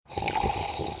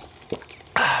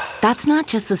That's not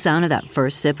just the sound of that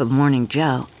first sip of Morning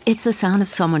Joe. It's the sound of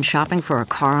someone shopping for a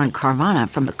car on Carvana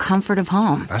from the comfort of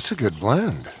home. That's a good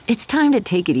blend. It's time to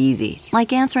take it easy,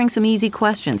 like answering some easy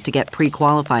questions to get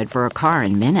pre-qualified for a car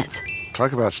in minutes.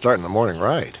 Talk about starting the morning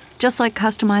right. Just like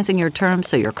customizing your terms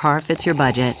so your car fits your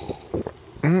budget.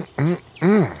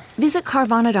 Visit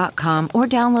Carvana.com or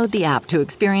download the app to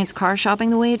experience car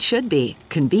shopping the way it should be.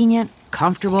 Convenient,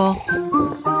 comfortable.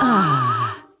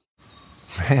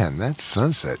 Man, that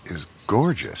sunset is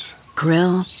gorgeous.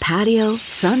 Grill, patio,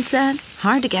 sunset.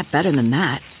 Hard to get better than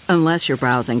that. Unless you're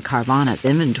browsing Carvana's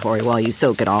inventory while you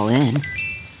soak it all in.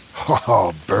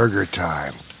 Oh, burger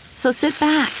time. So sit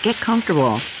back, get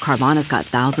comfortable. Carvana's got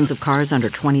thousands of cars under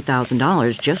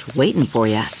 $20,000 just waiting for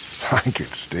you. I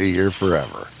could stay here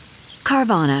forever.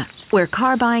 Carvana, where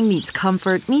car buying meets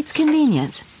comfort meets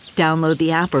convenience. Download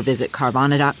the app or visit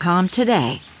Carvana.com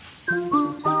today.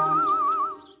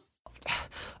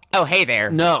 Oh, hey there.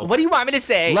 No. What do you want me to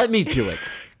say? Let me do it.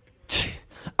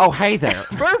 Oh, hey there.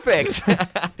 Perfect.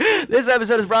 This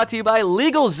episode is brought to you by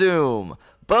LegalZoom.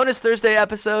 Bonus Thursday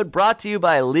episode brought to you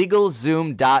by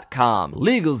LegalZoom.com.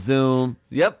 LegalZoom.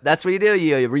 Yep, that's what you do.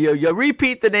 You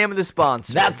repeat the name of the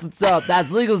sponsor. That's what's up.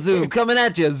 That's LegalZoom coming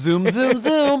at you. Zoom, zoom,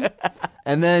 zoom.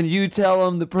 And then you tell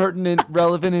them the pertinent,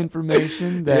 relevant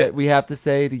information that we have to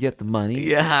say to get the money.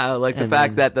 Yeah, like the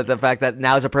fact that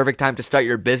now is a perfect time to start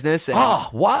your business. And,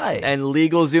 why? And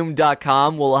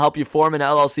LegalZoom.com will help you form an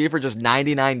LLC for just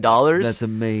 $99. That's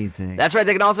amazing. That's right.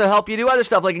 They can also help you do other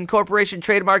stuff like incorporation,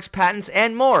 trademarks, patents,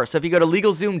 and more. So if you go to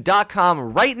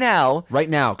LegalZoom.com right now,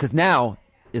 because now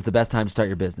is the best time to start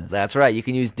your business. That's right. You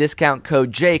can use discount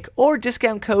code Jake or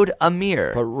discount code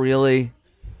Amir. But really,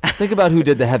 think about who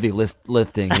did the heavy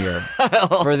lifting here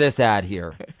for this ad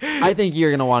here. I think you're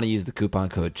going to want to use the coupon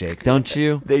code Jake, don't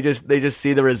you? They just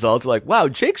see the results like, wow,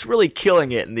 Jake's really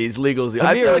killing it in these LegalZoom.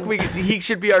 I feel like he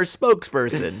should be our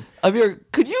spokesperson. Amir,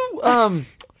 could you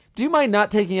do you mind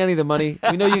not taking any of the money?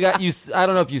 We know you I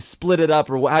don't know if you split it up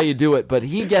or how you do it, but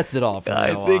he gets it all from now on.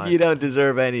 I think you don't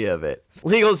deserve any of it.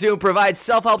 LegalZoom provides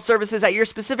self-help services at your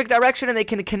specific direction, and they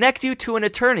can connect you to an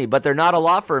attorney, but they're not a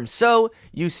law firm, so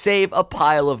you save a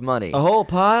pile of money. A whole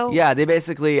pile? Yeah, they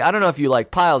basically, I don't know if you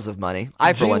like piles of money.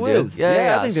 I, for one, do.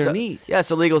 Yeah, I think they're neat. Yeah,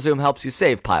 so LegalZoom helps you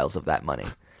save piles of that money.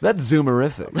 That's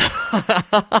Zoomerific.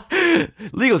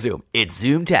 LegalZoom, it's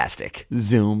Zoom-tastic.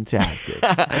 Zoom-tastic.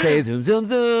 I say zoom, zoom,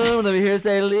 zoom. Let me hear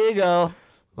say legal.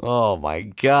 Oh, my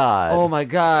God. Oh, my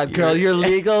God. Girl, your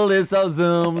legal is so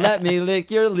Zoom. Let me lick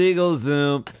your legal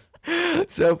Zoom.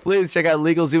 So please check out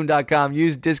LegalZoom.com.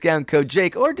 Use discount code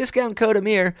Jake or discount code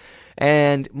Amir.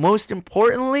 And most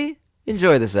importantly,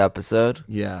 enjoy this episode.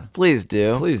 Yeah. Please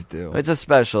do. Please do. It's a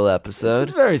special episode.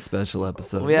 It's a very special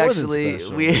episode. We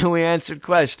we answered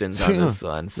questions on this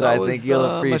one, so I think you'll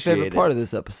appreciate it. My favorite part of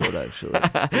this episode, actually.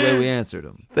 The way we answered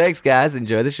them. Thanks, guys.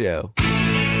 Enjoy the show.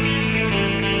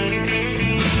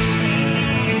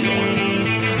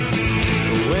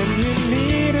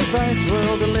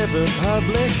 Will deliver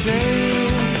public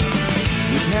shame.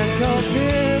 You can't call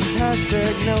dibs,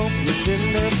 hashtag nope, your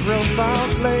Tinder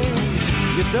profile's lame.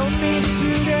 You don't need to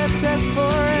get tests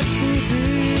for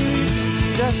STDs.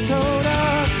 Just hold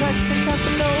up, texting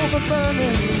Casanova,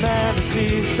 burning the man and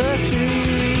sees the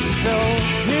trees. So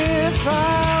if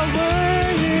I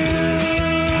were you,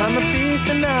 I'm a beast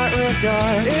in that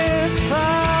regard. If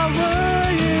I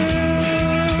were you,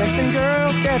 texting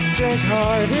girls gets Jake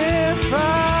hard. If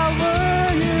I were you,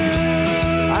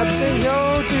 I'd say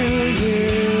yo do you.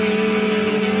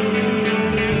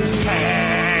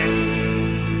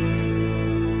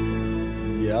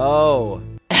 Yo.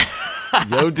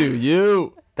 Yo do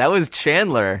you. That was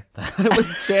Chandler. That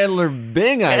was Chandler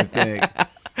Bing, I think.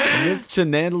 Miss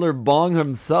Chandler Bong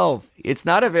himself. It's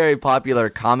not a very popular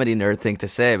comedy nerd thing to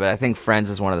say, but I think Friends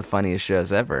is one of the funniest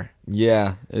shows ever.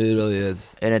 Yeah, it really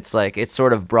is. And it's like, it's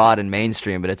sort of broad and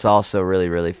mainstream, but it's also really,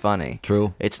 really funny.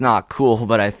 True. It's not cool,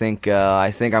 but I think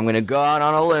I'm going to go out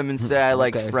on a limb and say I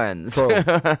like Friends.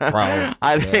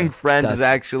 I think Friends is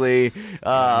actually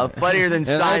funnier than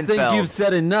Seinfeld. I think you've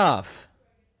said enough.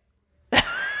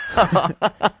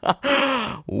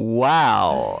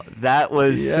 Wow. That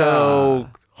was so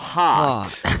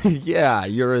hot. Yeah,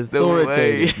 you're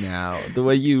authoritative now. The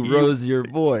way you rose your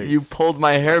voice. You pulled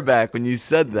my hair back when you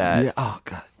said that. Yeah. Oh,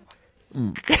 God.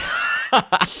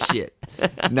 Shit.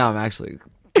 No, I'm actually...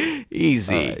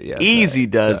 Easy. Right, yeah, Easy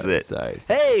does it. Sorry.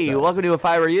 Hey, welcome to If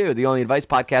I Were You, the only advice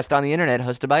podcast on the internet,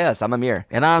 hosted by us. I'm Amir.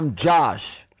 And I'm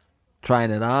Josh.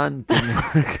 Trying it on.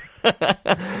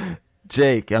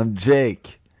 Jake. I'm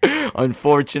Jake.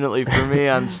 Unfortunately for me,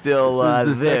 I'm still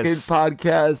this. Second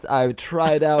podcast I've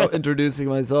tried out introducing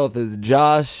myself as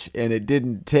Josh, and it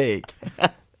didn't take.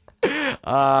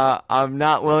 I'm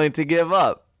not willing to give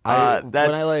up.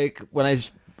 When I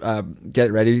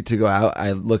get ready to go out,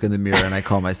 I look in the mirror and I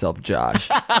call myself Josh.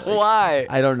 Why?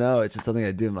 I don't know. It's just something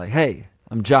I do. I'm like, hey,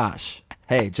 I'm Josh.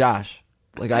 Hey, Josh.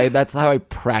 That's how I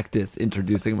practice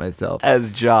introducing myself. As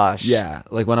Josh. Yeah.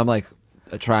 Like when I'm like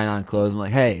trying on clothes, I'm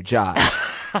like, hey, Josh.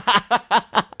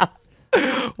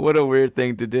 What a weird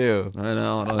thing to do. I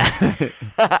know.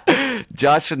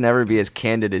 Josh should never be as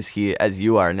candid as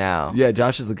you are now. Yeah,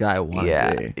 Josh is the guy I want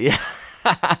to be. Yeah.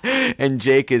 And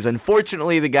Jake is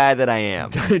unfortunately the guy that I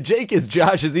am. Jake is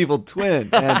Josh's evil twin.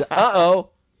 And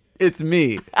it's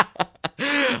me.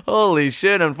 Holy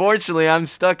shit, unfortunately I'm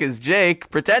stuck as Jake,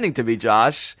 pretending to be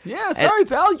Josh. Yeah, sorry,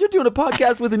 pal. You're doing a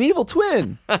podcast with an evil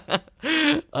twin.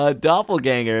 A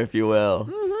doppelganger, if you will.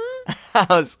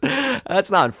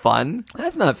 That's not fun.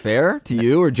 That's not fair to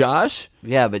you or Josh.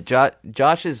 Yeah, but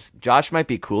Josh might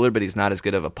be cooler, but he's not as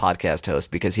good of a podcast host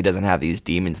because he doesn't have these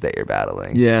demons that you're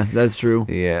battling. Yeah, that's true.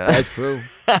 Yeah. That's true.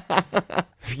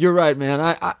 You're right, man.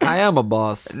 I am a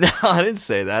boss. No, I didn't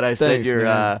say that. I said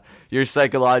you're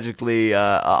psychologically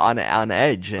on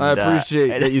edge. And, I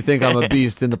appreciate that you think I'm a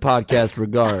beast in the podcast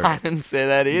regard. I didn't say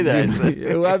that either.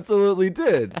 You absolutely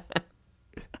did.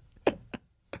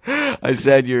 I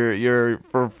said you're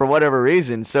for whatever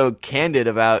reason so candid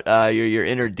about your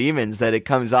inner demons that it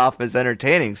comes off as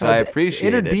entertaining. So I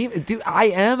appreciate it. Demon, dude. I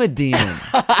am a demon.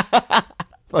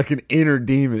 Fucking inner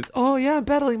demons. Oh yeah, I'm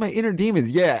battling my inner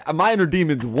demons. Yeah, my inner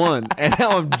demons won, and now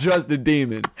I'm just a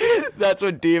demon. That's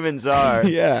what demons are.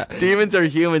 Yeah, demons are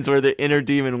humans where the inner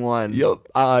demon won. Yo,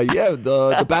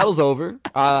 the battle's over.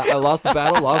 I lost the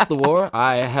battle, lost the war.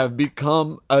 I have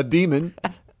become a demon.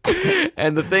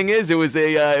 And the thing is, it was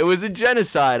a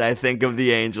genocide, I think, of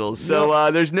the angels. So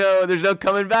there's no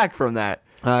coming back from that.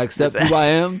 I accept who I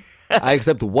am. I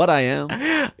accept what I am.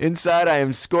 Inside, I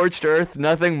am scorched earth,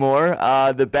 nothing more.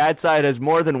 The bad side has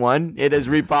more than one. It has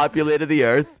repopulated the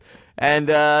earth, and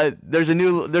there's a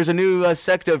new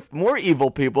sect of more evil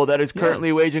people that is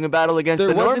currently waging a battle against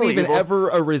the normal evil. There wasn't even ever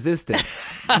a resistance.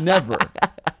 Never.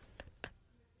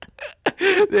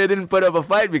 They didn't put up a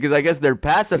fight because I guess they're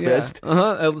pacifist.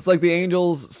 Yeah. It's like the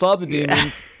angels saw the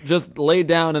demons, just laid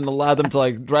down and allowed them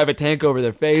to drive a tank over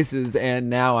their faces, and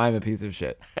now I'm a piece of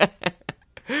shit.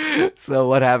 So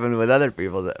what happened with other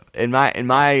people? In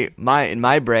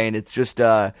my brain, it's just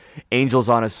angels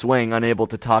on a swing, unable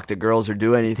to talk to girls or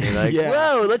do anything. Like,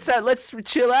 whoa, let's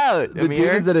chill out. The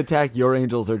demons that attack your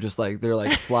angels are just they're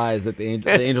like flies that the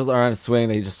angels are on a swing.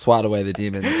 They just swat away the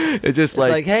demons. It's just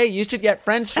like, hey, you should get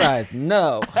French fries.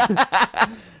 No.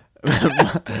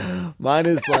 Mine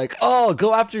is like, oh,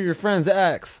 go after your friend's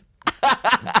ex.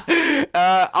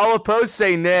 I'll oppose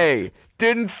say nay.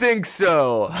 Didn't think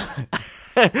so.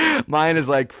 Mine is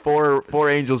like four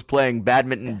angels playing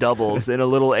badminton doubles, and a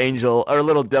little angel or a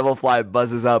little devil fly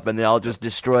buzzes up, and they all just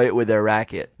destroy it with their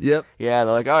racket. Yep. Yeah,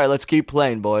 they're like, all right, let's keep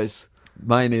playing, boys.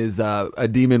 Mine is a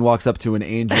demon walks up to an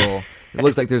angel. It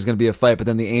looks like there's going to be a fight, but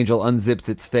then the angel unzips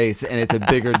its face, and it's a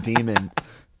bigger demon.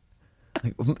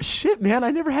 Like, shit, man,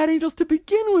 I never had angels to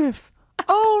begin with.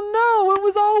 Oh, no, it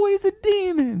was always a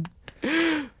demon.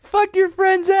 Fuck your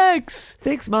friend's ex.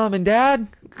 Thanks, Mom and Dad.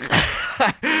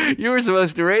 You were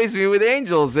supposed to raise me with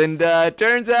angels, and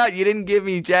turns out you didn't give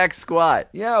me jack squat.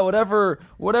 Yeah,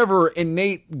 whatever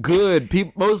innate good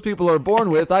most people are born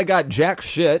with, I got jack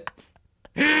shit.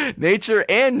 Nature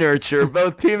and nurture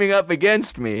both teaming up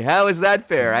against me. How is that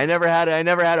fair? I never had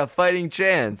a fighting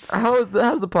chance. How does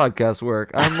the podcast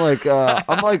work? I'm like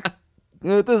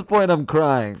at this point I'm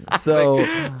crying. So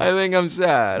I think I'm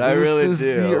sad. I really do. This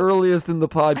is the earliest in the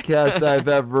podcast I've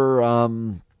ever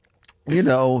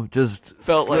just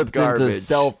felt slipped like into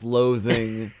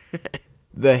self-loathing,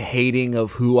 the hating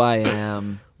of who I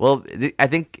am. Well, I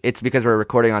think it's because we're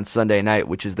recording on Sunday night,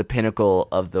 which is the pinnacle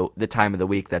of the time of the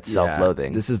week that's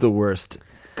self-loathing. This is the worst.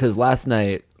 Because last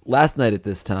night at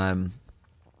this time,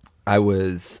 I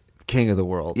was king of the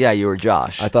world. Yeah, you were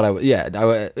Josh. I thought I was. Yeah,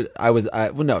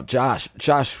 no, Josh.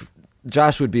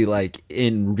 Josh would be like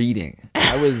in reading.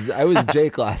 I was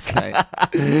Jake last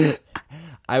night.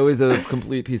 I was a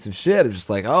complete piece of shit. I was just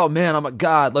like, oh man, I'm a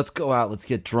god. Let's go out. Let's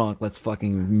get drunk. Let's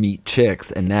fucking meet chicks.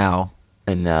 And now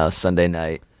Sunday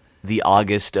night, the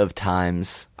August of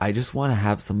times. I just want to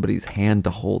have somebody's hand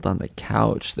to hold on the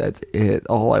couch. That's it.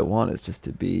 All I want is just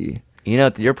to be. You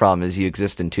know, your problem is you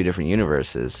exist in two different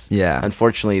universes. Yeah.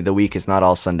 Unfortunately, the week is not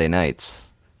all Sunday nights.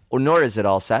 Or nor is it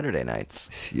all Saturday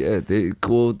nights. Yeah,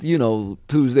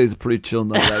 Tuesday's a pretty chill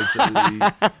night, actually.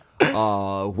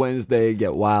 Wednesday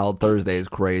get wild. Thursday is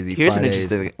crazy. Here's Fridays. an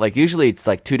interesting thing. Like usually it's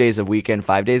like 2 days of weekend,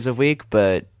 5 days of week,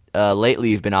 but lately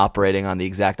you've been operating on the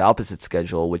exact opposite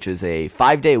schedule, which is a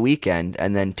 5-day weekend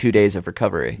and then 2 days of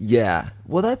recovery. Yeah.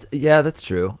 Well, that's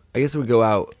true. I guess we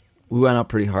went out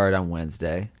pretty hard on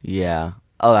Wednesday. Yeah.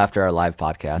 Oh, after our live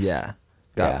podcast. Yeah.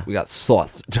 Yeah. We got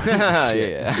sauce. Yeah.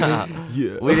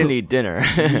 Yeah. We didn't eat dinner.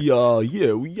 We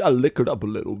got liquored up a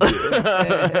little bit.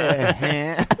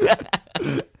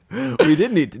 We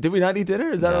didn't eat. Did we not eat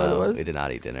dinner? Is that what it was? We did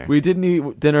not eat dinner. We didn't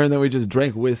eat dinner, and then we just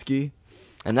drank whiskey.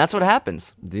 And that's what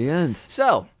happens. The end.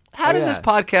 So, how does this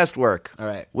podcast work? All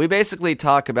right. We basically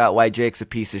talk about why Jake's a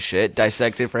piece of shit,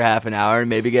 dissect it for half an hour, and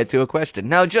maybe get to a question.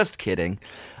 No, just kidding.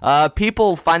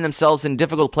 People find themselves in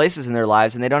difficult places in their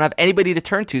lives, and they don't have anybody to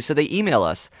turn to, so they email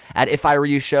us at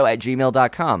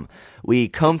ifIwereYouShow@gmail.com. We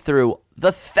comb through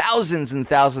the thousands and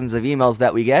thousands of emails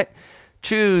that we get,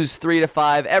 choose 3 to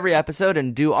 5 every episode,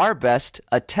 and do our best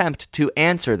attempt to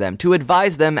answer them, to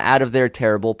advise them out of their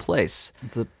terrible place.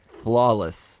 It's a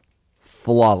flawless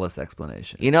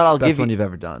explanation. You know, Best one you've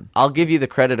ever done. I'll give you the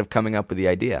credit of coming up with the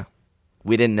idea.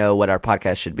 We didn't know what our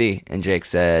podcast should be, and Jake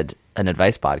said an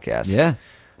advice podcast. Yeah.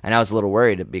 And I was a little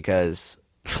worried because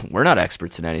we're not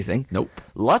experts in anything. Nope.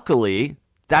 Luckily,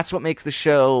 that's what makes the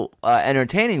show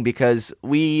entertaining, because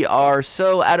we are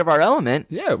so out of our element.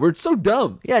 Yeah, we're so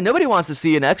dumb. Yeah, nobody wants to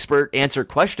see an expert answer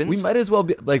questions. We might as well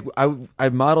be like, I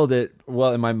modeled it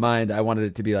well in my mind. I wanted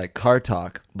it to be like car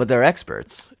talk. But they're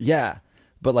experts. Yeah.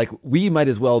 But like, we might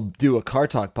as well do a car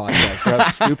talk podcast for how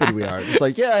stupid we are. It's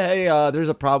like, yeah, hey, there's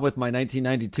a problem with my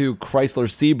 1992 Chrysler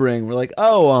Sebring. We're like,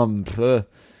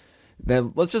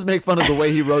 then let's just make fun of the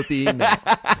way he wrote the email.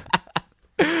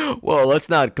 Well, let's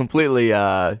not completely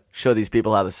show these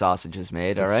people how the sausage is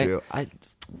made, all right? True.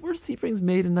 Were Sebrings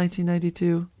made in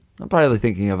 1992? I'm probably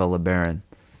thinking of a LeBaron.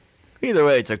 Either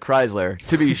way, it's a Chrysler,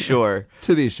 to be sure.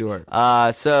 To be sure.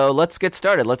 So let's get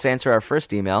started. Let's answer our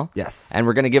first email. Yes. And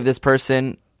we're going to give this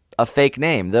person a fake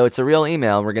name. Though it's a real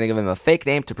email, we're going to give him a fake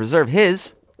name to preserve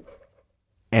his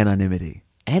Anonymity.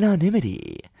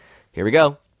 Here we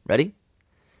go. Ready?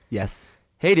 Yes.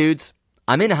 Hey, dudes.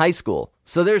 I'm in high school,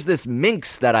 so there's this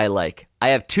minx that I like. I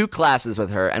have 2 classes with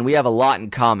her, and we have a lot in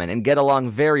common and get along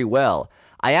very well.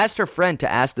 I asked her friend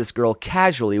to ask this girl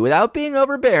casually, without being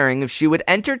overbearing, if she would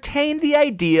entertain the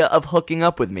idea of hooking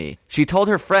up with me. She told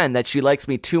her friend that she likes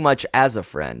me too much as a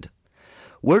friend.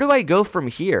 Where do I go from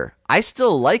here? I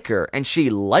still like her, and she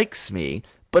likes me,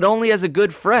 but only as a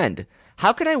good friend.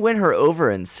 How can I win her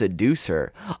over and seduce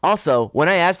her? Also, when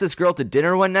I asked this girl to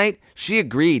dinner one night, she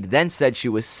agreed, then said she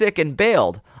was sick and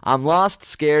bailed. I'm lost,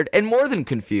 scared, and more than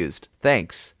confused.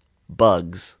 Thanks.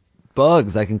 Bugs.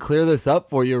 Bugs, I can clear this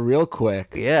up for you real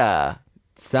quick. Yeah.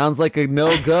 Sounds like a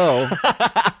no-go.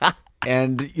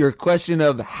 And your question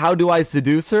of how do I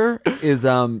seduce her is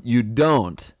you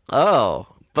don't. Oh,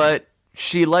 but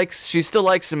she still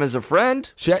likes him as a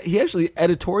friend? He actually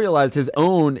editorialized his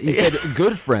own. He said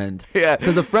good friend. Yeah.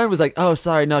 Because the friend was like, oh,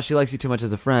 sorry, no, she likes you too much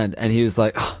as a friend. And he was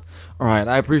like, oh, all right,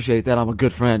 I appreciate that. I'm a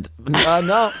good friend.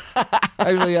 No.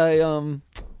 Actually,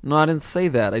 no, I didn't say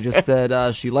that. I just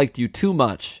said she liked you too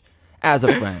much as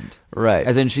a friend. Right.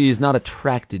 As in she's not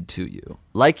attracted to you.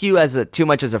 Like you too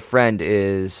much as a friend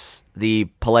is the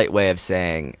polite way of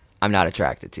saying I'm not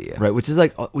attracted to you. Right, which is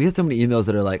like, we had so many emails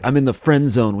that are like, I'm in the friend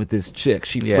zone with this chick.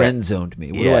 She friend zoned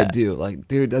me. What do I do? Like,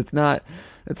 dude, that's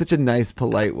such a nice,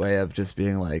 polite way of just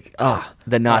being like,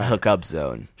 the not hookup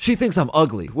zone. She thinks I'm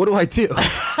ugly. What do I do?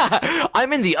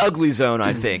 I'm in the ugly zone,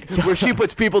 I think, where she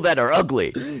puts people that are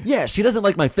ugly. Yeah, she doesn't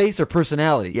like my face or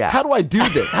personality. Yeah. How do I do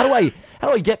this? How do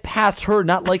I get past her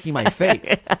not liking my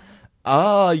face?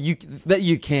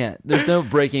 You can't. There's no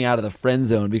breaking out of the friend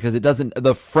zone because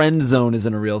the friend zone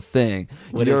isn't a real thing.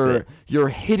 What is it? Your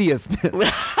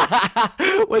hideousness.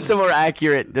 What's a more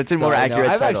accurate? That's a more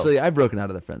accurate title. I've broken out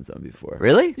of the friend zone before.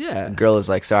 Really? Yeah. The girl is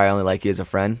like, sorry, I only like you as a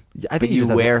friend. I think but you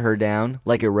just wear her down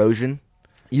like erosion.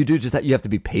 You do just that. You have to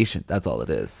be patient. That's all it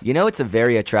is. You know, it's a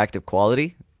very attractive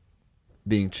quality.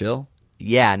 Being chill.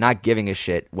 Yeah, not giving a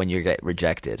shit when you get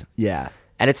rejected. Yeah.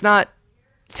 And it's not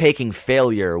taking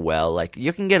failure well. Like,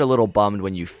 you can get a little bummed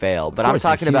when you fail, but I'm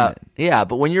talking about,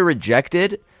 but when you're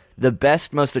rejected, the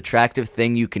best, most attractive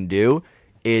thing you can do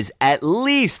is at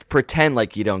least pretend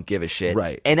like you don't give a shit.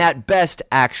 Right. And at best,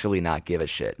 actually not give a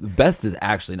shit. The best is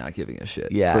actually not giving a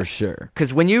shit. Yeah. For sure.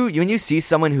 Because when you see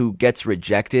someone who gets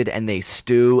rejected and they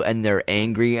stew and they're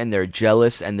angry and they're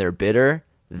jealous and they're bitter,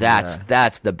 that's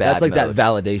the bad That's like mode. that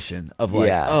validation of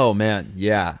like, oh man,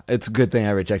 yeah, it's a good thing I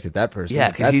rejected that person.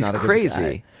 Yeah, because he's not a good crazy.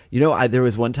 guy. You know, there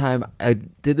was one time I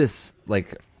did this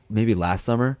like maybe last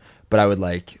summer, but I would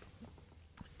like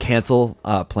cancel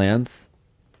plans.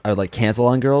 I would like cancel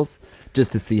on girls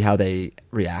just to see how they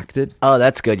reacted. Oh,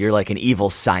 that's good. You're like an evil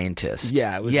scientist.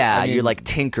 Yeah, it was- yeah. I mean- You're like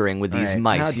tinkering with these All right,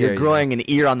 mice. how dare You're you. growing an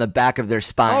ear on the back of their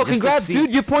spine. Oh, just to congrats, see-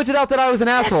 dude! You pointed out that I was an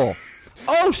asshole.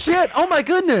 Oh shit! Oh my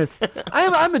goodness!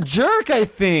 I'm a jerk. I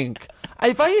think.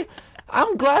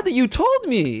 I'm glad that you told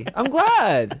me. I'm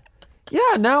glad.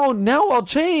 Yeah. Now I'll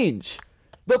change.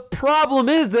 The problem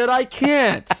is that I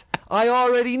can't. I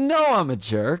already know I'm a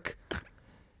jerk.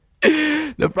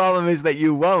 The problem is that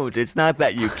you won't. It's not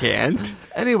that you can't.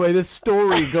 Anyway, the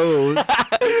story goes.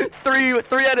 Three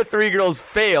out of 3 girls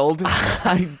failed.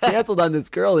 I canceled on this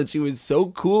girl, and she was so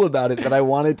cool about it that I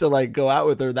wanted to like go out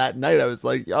with her that night. I was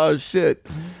like, oh shit.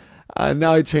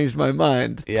 Now I changed my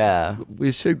mind. Yeah.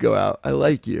 We should go out. I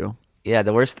like you. Yeah,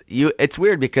 the worst. It's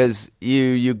weird because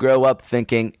you grow up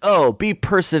thinking, oh,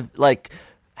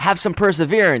 have some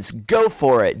perseverance, go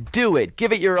for it, do it,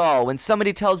 give it your all. When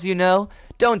somebody tells you no,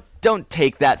 don't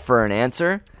take that for an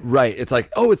answer. Right. It's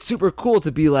like, oh, it's super cool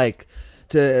to be like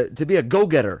to be a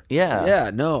go-getter. Yeah. Yeah,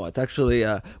 no, it's actually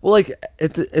like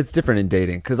it's different in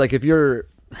dating, cuz like if you're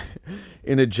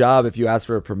in a job, if you ask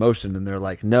for a promotion and they're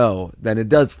like no, then it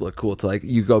does look cool to like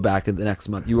you go back in the next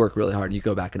month, you work really hard and you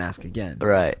go back and ask again.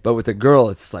 Right. But with a girl,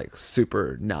 it's like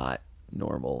super not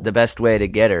normal. The best way to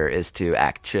get her is to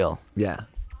act chill. Yeah.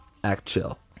 Act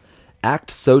chill.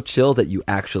 Act so chill that you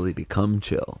actually become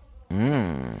chill.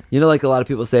 You know, like a lot of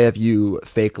people say, if you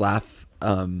fake laugh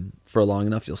for long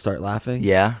enough, you'll start laughing.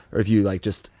 Yeah. Or if you like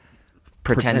just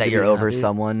Pretend that to you're be over happy.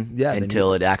 someone Yeah, then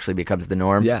until it actually becomes the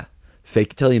norm. Yeah.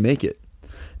 Fake it till you make it.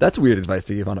 That's weird advice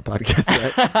to give on a podcast,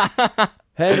 right?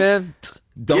 Hey, man,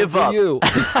 don't Give do up. you.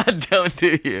 Don't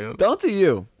do you. Don't do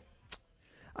you.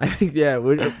 I think, yeah,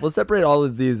 we'll separate all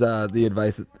of these, the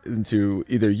advice into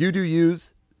either you do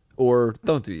yous or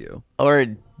don't do you. Or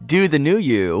do the new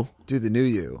you, Do the new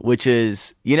you. which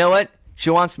is, you know what? She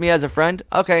wants me as a friend?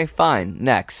 Okay, fine.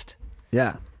 Next.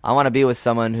 Yeah. I want to be with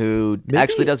someone who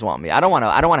actually does want me. I don't want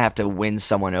to have to win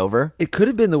someone over. It could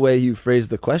have been the way you phrased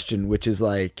the question, which is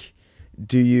like,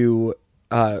 do you,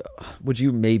 would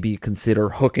you maybe consider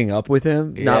hooking up with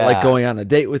him? Not like Yeah. going on a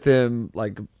date with him,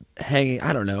 like hanging,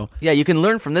 I don't know. Yeah, you can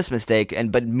learn from this mistake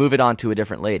but move it on to a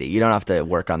different lady. You don't have to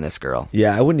work on this girl,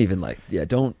 Yeah, I wouldn't even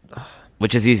don't,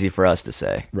 which is easy for us to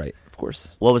say. right, of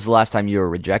course. What was the last time you were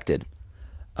rejected?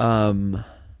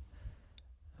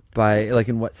 By, like,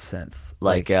 in what sense?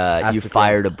 Like asked you a girl-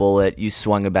 fired a bullet, you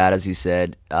swung a bat, as you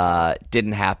said,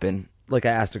 didn't happen. Like, I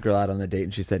asked a girl out on a date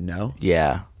and she said no.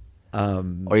 Yeah.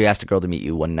 Or you asked a girl to meet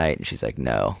you one night and she's like,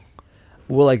 no.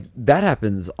 Well, like, that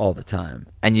happens all the time.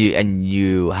 And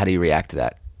you, how do you react to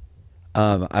that?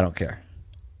 I don't care.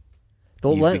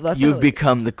 That's You've not, like-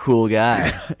 become the cool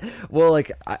guy. Well,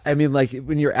 like, I mean, like,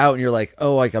 when you're out and you're like,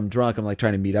 oh, like, I'm drunk, I'm like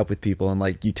trying to meet up with people, and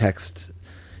like you text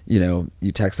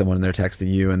someone and they're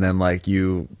texting you, and then like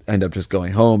you end up just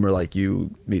going home, or like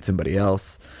you meet somebody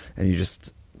else and you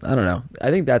just, I don't know. I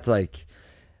think that's like,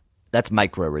 That's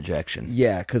micro rejection.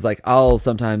 yeah, because like I'll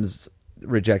sometimes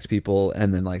reject people,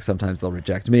 and then like sometimes they'll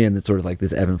reject me, and it's sort of like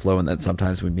this ebb and flow, and then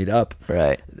sometimes we meet up.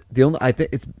 Right. I think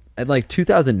it's at like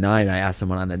 2009, I asked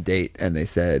someone on a date and they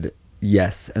said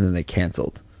yes, and then they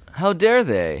canceled. How dare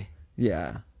they?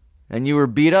 Yeah, And you were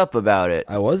beat up about it.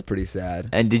 I was pretty sad.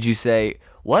 And did you say,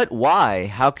 what? Why?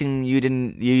 How can you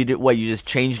just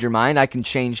changed your mind? I can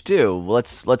change too.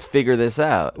 Let's figure this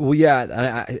out. Well,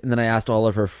 yeah, and then I asked all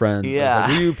of her friends. Yeah. I was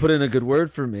like, will you put in a good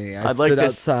word for me? I'd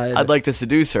like to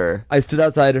seduce her. I stood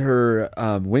outside her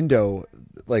window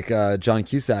like John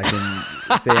Cusack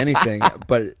and say anything,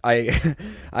 but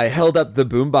I held up the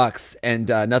boombox and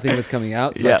nothing was coming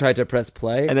out, so I Yeah. tried to press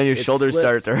play. And then your It shoulders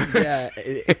slipped. start to hurt. Yeah,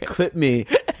 it clipped me,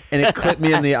 and it clipped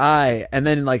me in the eye, and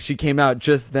then like she came out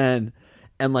just then,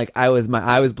 and like my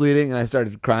eye was bleeding, and I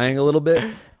started crying a little bit.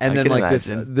 And I then can like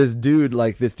imagine. this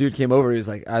dude came over. He was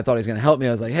like, I thought he was gonna help me.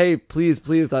 I was like, hey, please,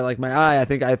 I like my eye. I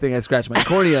think I scratched my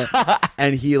cornea.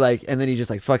 And he he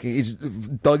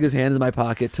just dug his hand in my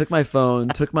pocket, took my phone,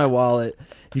 took my wallet.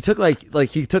 He took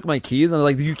he took my keys. And I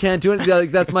was like, you can't do anything.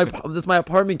 Like, that's my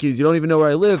apartment keys. You don't even know where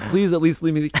I live. Please at least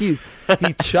leave me the keys.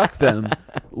 He chucked them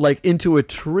like into a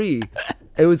tree.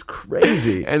 It was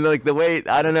crazy. And like the way,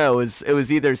 I don't know, it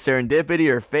was either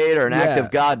serendipity or fate or an act Yeah. of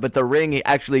God, but the ring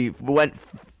actually went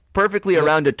perfectly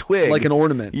around a twig. Like an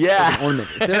ornament. Yeah. Like an ornament.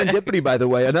 Serendipity, by the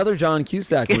way, another John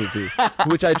Cusack movie,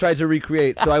 which I tried to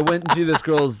recreate. So I went into this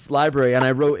girl's library and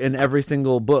I wrote in every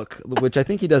single book, which I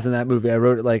think he does in that movie. I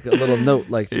wrote like a little note,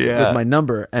 like Yeah. with my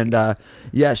number. And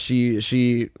she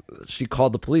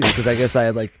called the police because I guess I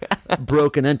had like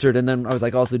broke and entered, and then I was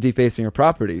like also defacing her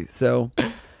property. So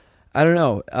I don't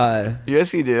know.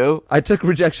 Yes, you do. I took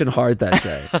rejection hard that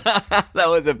day. That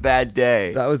was a bad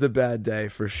day. That was a bad day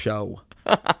for show.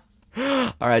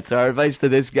 All right, so our advice to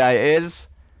this guy is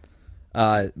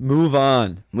Move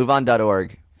on.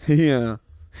 moveon.org. Yeah.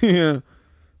 Yeah.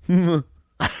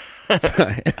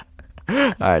 Sorry.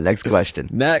 All right, next question.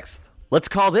 Next. Let's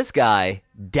call this guy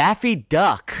Daffy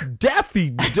Duck. Daffy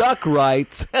Duck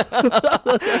writes.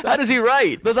 How does he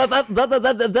write?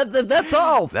 That's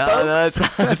all, No, folks.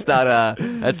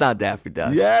 that's not Daffy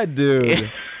Duck. Yeah, dude.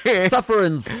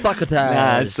 Suffering succotash.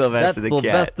 Nah, it's Sylvester the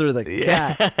cat. Sylvester the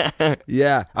cat.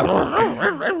 Yeah.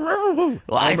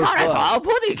 Well, I thought I saw a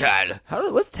pussycat.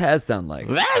 What's Taz sound like?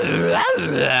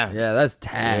 Yeah, that's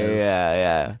Taz.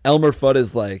 Yeah. Elmer Fudd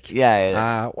is like,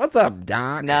 Yeah. what's up,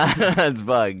 Doc? Nah, that's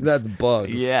Bugs. That's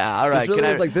Bugs. Yeah, all right. It's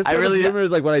really like this. Type of humor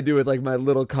is like what I do with like my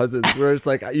little cousins, where it's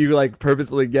like you like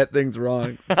purposefully get things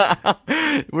wrong.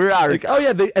 We're out. Like, oh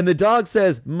yeah, and the dog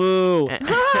says moo.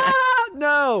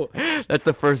 No, That's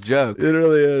the first joke. it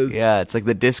really is. Yeah, it's like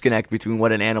the disconnect between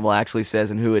what an animal actually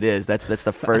says and who it is. That's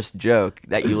the first joke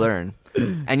that you learn,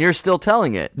 and you're still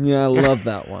telling it. Yeah, I love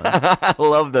that one. I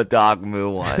love the dog moo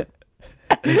one.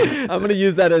 I'm gonna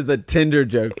use that as a Tinder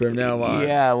joke from now on.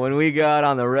 Yeah, when we go out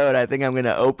on the road, I think I'm going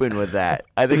to open with that.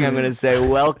 I think I'm going to say,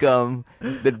 welcome,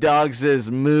 the dog says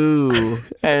moo, and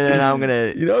then I'm going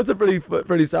to... You know, it's a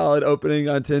pretty solid opening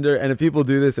on Tinder. And if people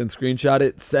do this and screenshot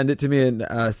it, send it to me and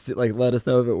like let us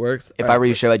know if it works. If I were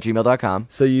you, show at gmail.com.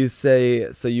 So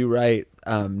you write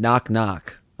knock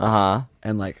knock, Uh-huh.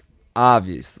 and like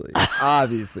obviously,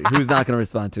 who's not going to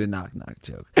respond to a knock knock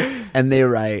joke? And they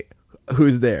write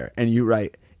who's there, and you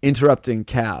write interrupting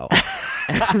cow.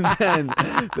 And then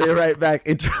they write back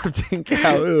interrupting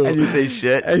cow. And you say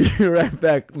shit. And you write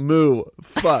back moo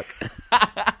fuck.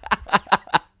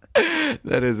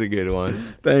 That is a good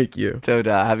one. Thank you. So,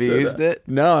 have you used it?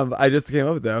 No, I just came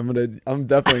up with that. I'm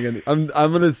definitely gonna.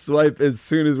 I'm gonna swipe as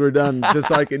soon as we're done, just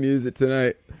so I can use it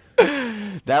tonight.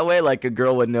 That way, like, a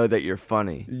girl would know that you're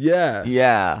funny. Yeah.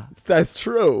 Yeah. That's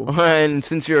true. And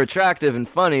since you're attractive and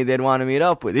funny, they'd want to meet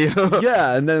up with you.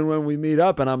 Yeah, and then when we meet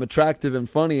up and I'm attractive and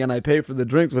funny and I pay for the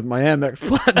drinks with my Amex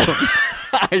Platinum.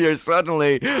 You're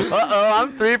suddenly,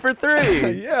 I'm 3 for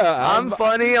 3. Yeah. I'm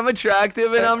funny, I'm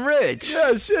attractive, and I'm rich.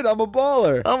 Yeah, shit, I'm a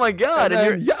baller. Oh, my God.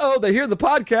 And then, they hear the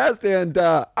podcast and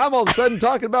I'm all of a sudden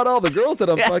talking about all the girls that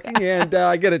I'm fucking, and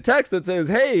I get a text that says,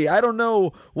 hey, I don't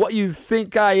know what you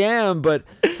think I am, but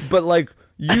like,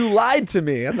 you lied to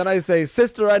me. And then I say,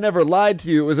 sister, I never lied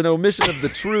to you. It was an omission of the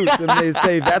truth. And they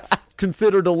say, that's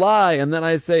considered a lie. And then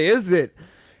I say, is it?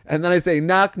 And then I say,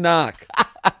 knock, knock.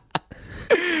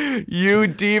 You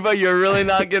diva, you're really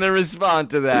not going to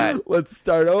respond to that. Let's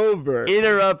start over.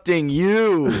 Interrupting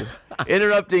you.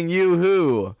 Interrupting you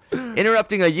who?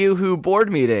 Interrupting a you-who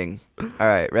board meeting. All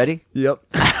right, ready? Yep.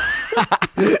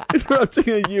 Interrupting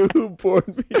a you board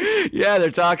meeting. Yeah, they're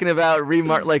talking about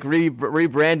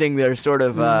rebranding their sort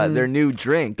of their new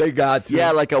drink. They got to.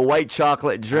 Yeah, like a white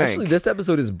chocolate drink. Actually, this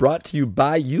episode is brought to you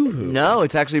by YooHoo. No,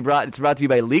 it's actually brought to you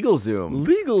by LegalZoom.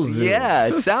 LegalZoom. Yeah,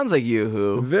 it sounds like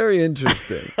YooHoo. Very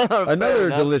interesting. Another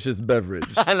delicious beverage.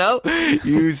 I know.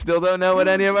 You still don't know what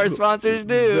any of our sponsors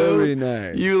do. Very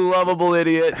nice. You lovable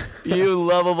idiot. You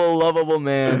lovable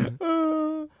man.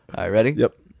 All right, ready?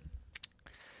 Yep.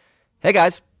 Hey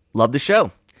guys, love the show.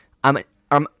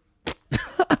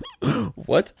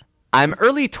 What? I'm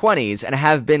early 20s and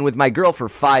have been with my girl for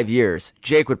 5 years.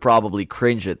 Jake would probably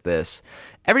cringe at this.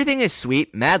 Everything is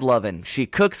sweet, mad lovin'. She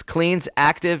cooks, cleans,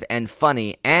 active, and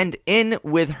funny, and in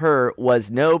with her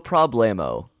was no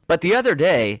problemo. But the other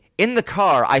day, in the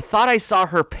car, I thought I saw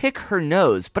her pick her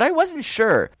nose, but I wasn't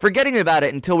sure. Forgetting about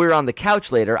it until we were on the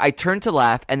couch later, I turned to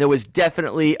laugh, and there was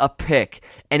definitely a pick.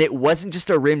 And it wasn't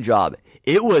just a rim job.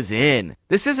 It was in.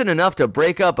 This isn't enough to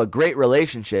break up a great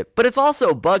relationship, but it's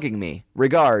also bugging me.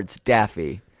 Regards,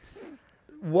 Daffy.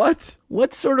 What?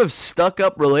 What sort of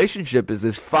stuck-up relationship is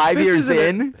this? 5 years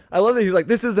in? I love that he's like,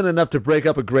 this isn't enough to break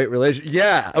up a great relationship.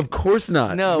 Yeah, of course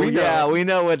not. No, we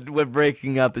know what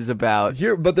breaking up is about.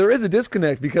 But there is a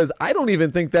disconnect because I don't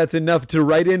even think that's enough to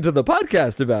write into the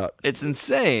podcast about. It's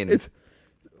insane. It's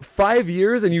 5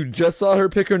 years and you just saw her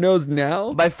pick her nose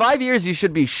now? By 5 years, you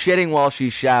should be shitting while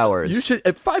she showers. You should.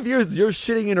 At 5 years, you're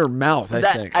shitting in her mouth, I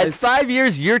think. At 5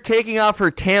 years, you're taking off her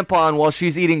tampon while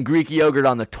she's eating Greek yogurt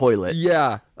on the toilet.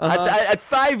 Yeah. At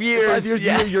 5 years,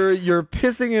 yeah. You're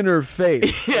pissing in her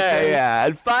face. Yeah.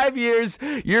 At 5 years,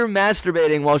 you're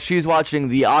masturbating while she's watching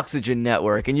the Oxygen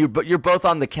Network, and you're both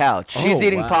on the couch. She's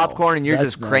eating popcorn, and you're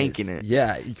That's just cranking nice. it.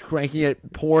 Yeah, you're cranking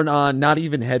it, porn on, not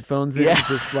even headphones in, Yeah.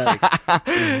 just like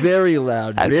very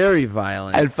loud, very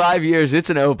violent. At 5 years, it's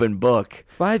an open book.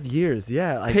 5 years,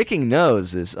 yeah. Like, Picking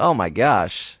nose is, oh my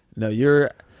gosh. no,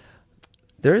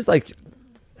 there's like,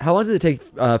 how long does it take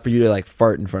for you to like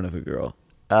fart in front of a girl?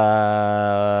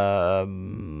 A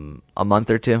month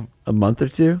or two. A month or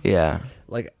two? Yeah.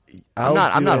 Like, I'm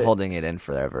not holding it in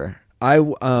forever. I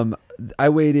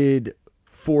waited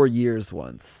 4 years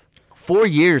once. 4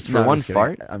 years for No, I'm one just kidding.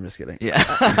 fart? I'm just kidding.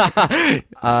 Yeah.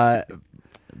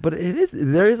 But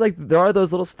there are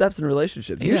those little steps in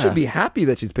relationships. You Yeah. should be happy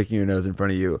that she's picking your nose in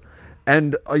front of you.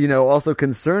 And, also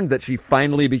concerned that she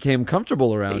finally became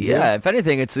comfortable around you. Yeah, if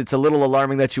anything, it's a little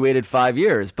alarming that you waited 5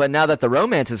 years. But now that the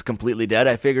romance is completely dead,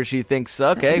 I figure she thinks,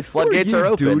 okay, floodgates are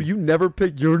open. Dude, you never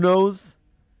pick your nose?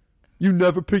 You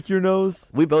never pick your nose?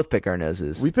 We both pick our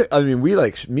noses.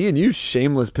 Me and you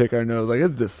shameless pick our nose. Like,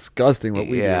 it's disgusting what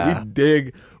we Yeah.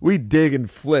 do. We dig and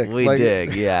flick. We Like,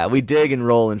 dig, yeah. We dig and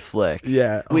roll and flick.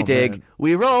 Yeah. We Oh, dig, man.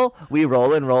 we roll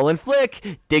and roll and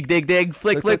flick. Dig, dig, dig,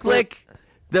 flick, flick, flick.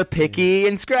 The picky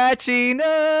and scratchy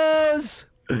nose.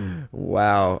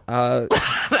 Wow.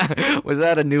 Was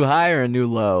that a new high or a new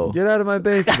low? Get out of my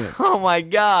basement. Oh my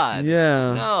god.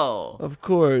 Yeah. No. Of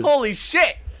course. Holy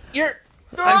shit. You're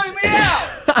throwing me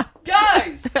out.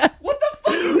 Guys, what the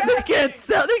fuck is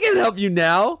They happening? can't help you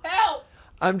now. Help.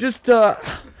 I'm just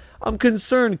I'm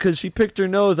concerned because she picked her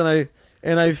nose, and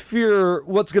I fear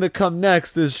what's gonna come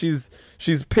next is she's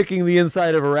picking the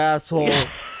inside of her asshole.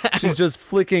 She's just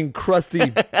flicking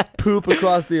crusty poop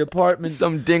across the apartment.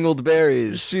 Some dingled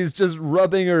berries. She's just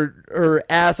rubbing her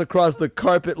ass across the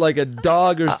carpet like a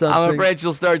dog or something. I'm afraid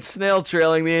she'll start snail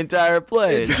trailing the entire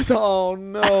place. Oh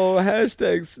no!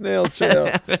 Hashtag snail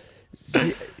trail.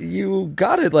 You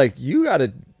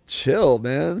gotta chill,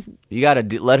 man. You gotta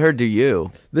let her do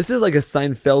you. This is like a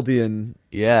Seinfeldian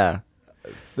Yeah.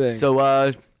 thing.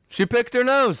 So, she picked her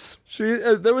nose.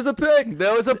 There was a pig.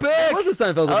 There was a pig. There was a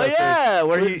Seinfeld. Oh, about yeah, this,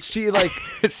 where she like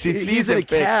she he's sees in a a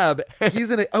pig. cab.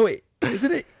 He's in a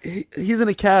isn't it? He's in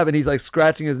a cab and he's like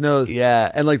scratching his nose.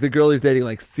 Yeah. and like the girl he's dating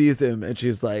like sees him and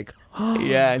she's like,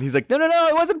 Yeah, and he's like, no,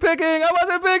 I wasn't picking.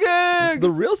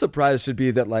 the real surprise should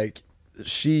be that like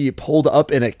she pulled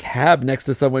up in a cab next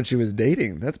to someone she was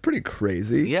dating. That's pretty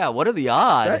crazy. Yeah, what are the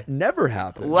odds? That never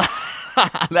happened.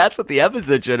 That's what the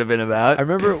episode should have been about. I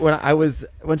remember one time I was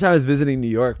visiting New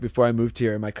York before I moved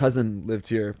here, and my cousin lived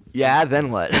here. Yeah,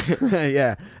 then what?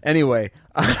 Yeah. Anyway,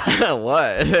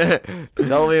 What?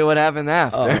 Tell me what happened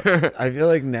after. I feel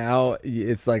like now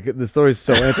it's like the story's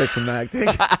so anticlimactic.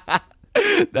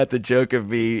 That the joke of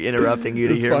me interrupting you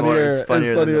to It's hear more is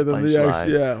funnier than the punchline.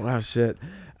 Yeah. Wow. Shit.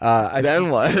 Then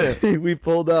what? We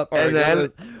pulled up, And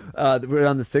then- we're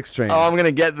on the 6 train. Oh, I'm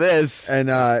gonna get this. And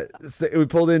we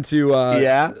pulled into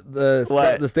Yeah?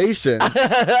 the station,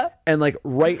 and like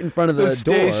right in front of the, The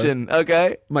station. door,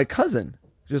 Okay. my cousin,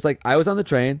 just like I was on the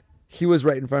train, he was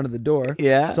right in front of the door.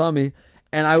 Yeah. saw me,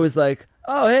 and I was like,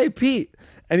 "Oh, hey, Pete,"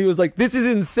 and he was like, "This is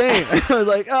insane." I was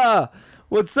like,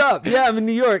 "What's up? Yeah, I'm in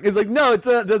New York." He's like, "No, it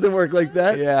doesn't work like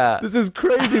that. Yeah. this is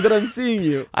crazy that I'm seeing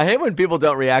you." I hate when people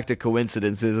don't react to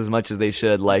coincidences as much as they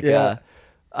should. Like, Yeah.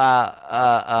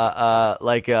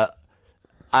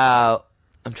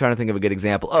 I'm trying to think of a good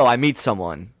example. Oh, I meet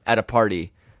someone at a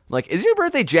party. I'm like, is your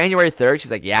birthday January 3rd?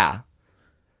 She's like, yeah.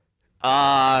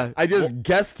 I just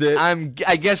guessed it.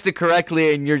 I guessed it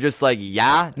correctly, and you're just like,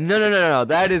 yeah? No.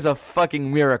 That is a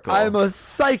fucking miracle. I'm a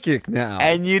psychic now.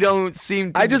 And you don't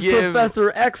seem to I just give...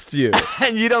 Professor X'd you.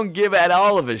 and you don't give at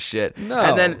all of a shit. No.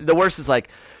 And then the worst is like,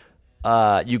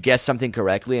 you guess something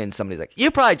correctly, and somebody's like,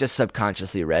 you probably just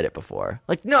subconsciously read it before.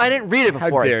 Like, no, I didn't read it before.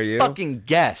 How dare I you? fucking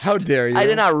guessed. How dare you? I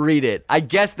did not read it. I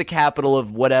guessed the capital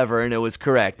of whatever, and it was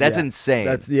correct. That's Yeah. insane.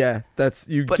 That's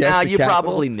you. But guessed now the you capital.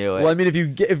 probably knew it. Well, I mean, if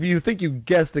you think you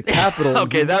guessed a capital,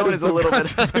 Okay, you that might one is have a little bit-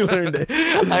 subconsciously learned it.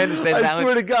 I understand I that swear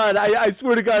one. to God, I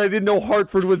swear to God, I didn't know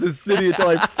Hartford was a city until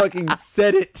I fucking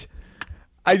said it.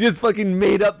 I just fucking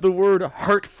made up the word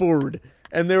Hartford.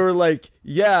 And they were like,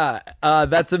 "Yeah,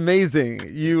 that's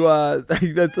amazing. You,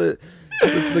 that's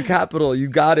the capital. You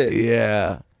got it."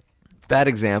 Yeah. Bad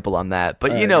example on that,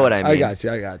 but you know what I mean. I got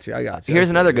you. Here's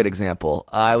another good example.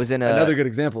 I was in another good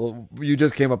example. You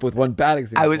just came up with one bad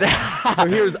example. I was So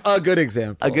here's a good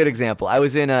example. a good example. I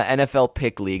was in a NFL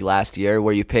pick league last year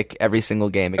where you pick every single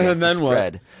game against And then the what?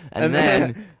 spread. And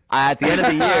then at the end of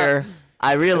the year,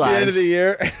 I At the realized end of the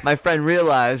year. my friend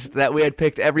realized that we had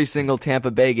picked every single Tampa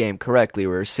Bay game correctly.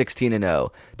 We were 16-0.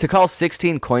 To call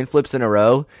 16 coin flips in a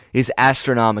row is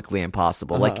astronomically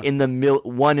impossible. Like in the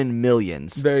 1 in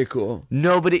millions. Very cool.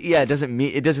 Nobody. Yeah, it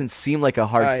doesn't seem like a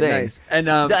hard All right, thing. nice. And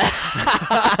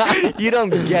You don't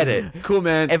get it. cool,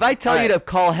 man. If I tell All you right. to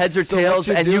call heads or So what tails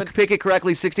you're and you doing- pick it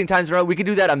correctly 16 times in a row, we could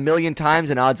do that 1,000,000 times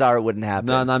and odds are it wouldn't happen.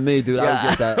 No, not me, dude. I would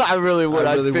get that. I really would.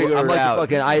 I I'd really would. figure I'm it like out.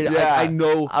 fucking. I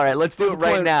know. All right, let's do do it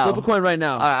right now. Flip a coin right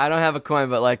now. I don't have a coin,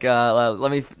 but like,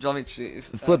 let me see.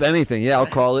 Flip anything. Yeah, I'll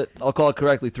call it. I'll call it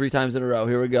correctly 3 times in a row.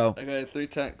 Here we go. Okay, 3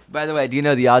 times. By the way, do you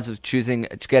know the odds of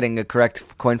getting a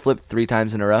correct coin flip 3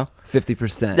 times in a row?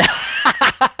 50%.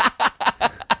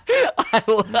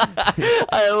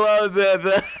 I love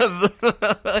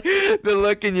the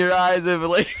look in your eyes of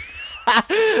like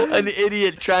an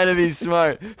idiot trying to be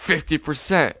smart.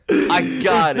 50%. I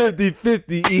got it.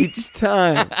 50-50 each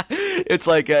time. It's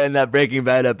like in that Breaking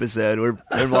Bad episode where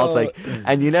Walt's like,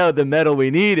 and you know the metal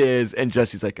we need is, and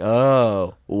Jesse's like,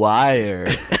 oh,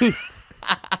 wire.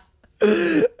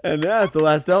 And that's the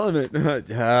last element.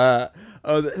 The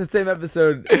same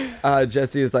episode,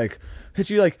 Jesse is like, could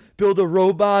you like build a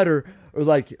robot or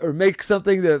make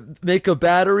something to make a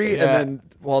battery? Yeah. And then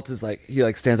Walt is like, he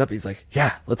like stands up. He's like,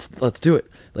 yeah, let's do it.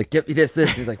 Like, get me this.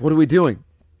 He's like, what are we doing?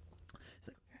 He's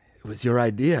like, it was your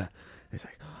idea. He's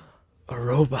like, a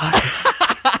robot.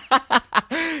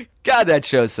 God, that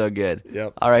show's so good.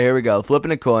 Yep. All right, here we go.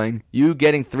 Flipping a coin. You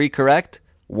getting 3 correct.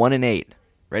 1 and 8.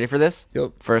 Ready for this?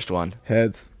 Yep. First one.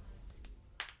 Heads.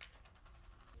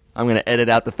 I'm going to edit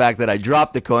out the fact that I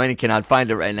dropped the coin and cannot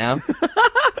find it right now.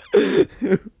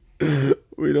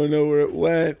 We don't know where it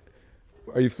went.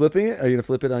 Are you flipping it? Are you going to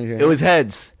flip it on your hand? It was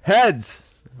heads.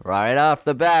 heads. Right off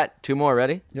the bat. 2 more.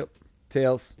 Ready? Yep.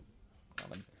 Tails.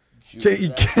 You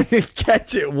can't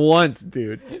catch it once,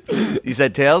 dude. You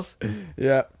said tails?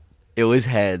 Yeah. It was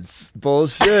heads.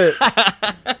 Bullshit.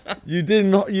 You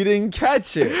didn't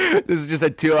catch it. This is just a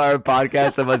 2-hour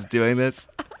podcast of us doing this.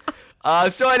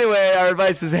 So anyway, our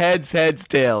advice is heads,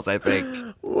 tails, I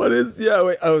think. What is, yeah,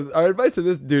 wait, our advice to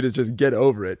this dude is just get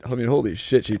over it. I mean, holy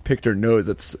shit, she picked her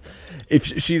nose.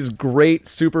 She's great,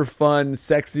 super fun,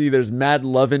 sexy, there's mad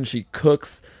lovin', she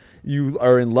cooks, you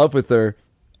are in love with her.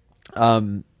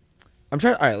 I'm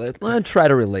trying, all right, let's try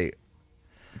to relate.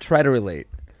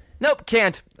 Nope,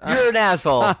 can't. You're an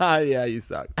asshole. Yeah, you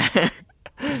suck.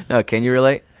 No, can you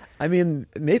relate? I mean,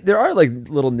 there are like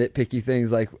little nitpicky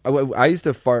things. Like I used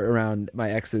to fart around my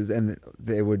exes, and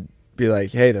they would be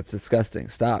like, "Hey, that's disgusting.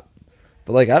 Stop."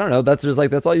 But like, I don't know.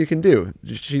 That's all you can do.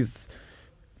 She's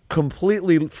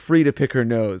completely free to pick her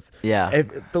nose. Yeah.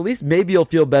 At the least, maybe you'll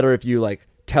feel better if you like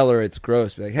tell her it's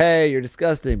gross. Be like, "Hey, you're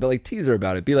disgusting," but like tease her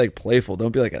about it. Be like playful.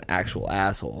 Don't be like an actual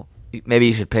asshole. Maybe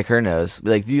you should pick her nose.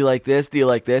 Be like, do you like this? Do you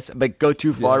like this? But go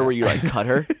too far where you like cut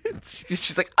her.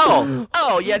 She's like,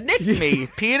 oh, you nicked me,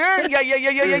 Peter. Yeah,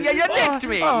 you nicked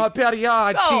me. Oh, Patty, gee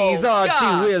whiz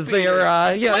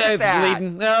there. It's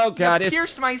bleeding. Oh, God. You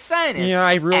pierced my sinus. Yeah,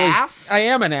 ass. I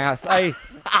am an ass.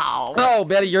 Ow. Oh,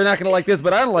 Betty, you're not going to like this,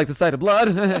 but I don't like the sight of blood.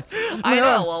 I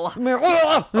know.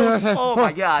 Oh,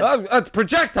 my God. It's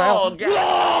projectile. Oh,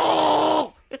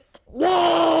 God.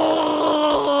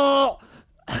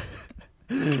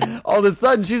 All of a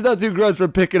sudden, she's not too gross for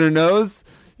picking her nose.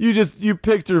 You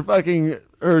picked her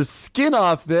skin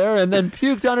off there and then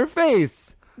puked on her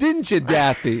face. Didn't you,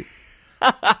 Daffy?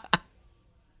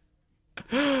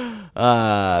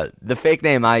 The fake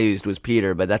name I used was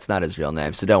Peter, but that's not his real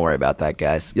name, so don't worry about that,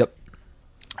 guys. Yep.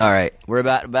 All right, we're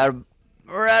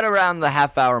at around the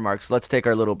half-hour mark, so let's take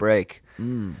our little break.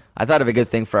 I thought of a good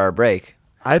thing for our break.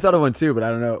 I thought of one too, but I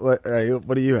don't know.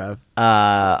 What do you have?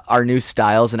 Our new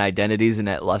styles and identities in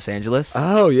Los Angeles.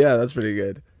 Oh yeah, that's pretty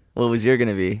good. What was your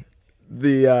gonna be?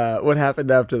 The what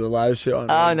happened after the live show on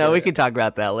Wednesday. No, we can talk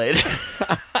about that later.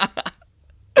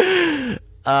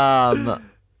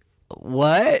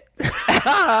 What?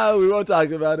 We won't talk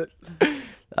about it.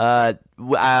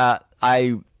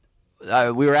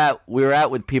 We were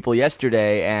out with people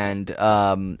yesterday,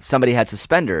 and somebody had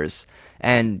suspenders,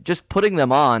 and just putting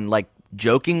them on like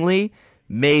jokingly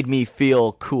made me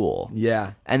feel cool.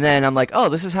 Yeah. And then I'm like, oh,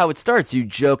 this is how it starts. You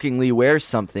jokingly wear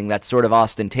something that's sort of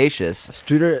ostentatious.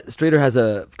 Streeter has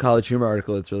a College Humor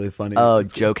article that's really funny. Oh,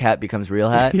 joke hat becomes real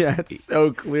hat? Yeah, it's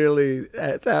so clearly...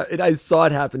 I saw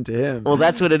it happen to him. Well,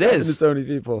 that's what it is. To so many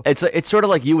people. It's sort of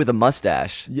like you with a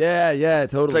mustache. Yeah,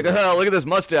 totally. It's like, oh, look at this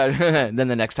mustache. And then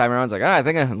the next time around, it's like, I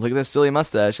think look at this silly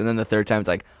mustache. And then the third time, it's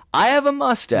like, I have a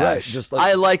mustache. Right, just like,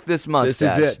 I like this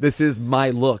mustache. This is it. This is my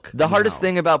look. The hardest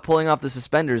thing about pulling off the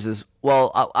suspenders is,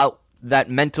 that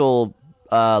mental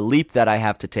leap that I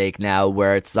have to take now,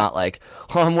 where it's not like,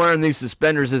 oh, I'm wearing these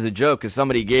suspenders as a joke because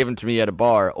somebody gave them to me at a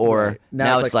bar, or right.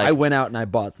 now it's like I went out and I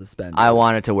bought suspenders. I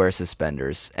wanted to wear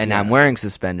suspenders, and I'm wearing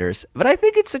suspenders, but I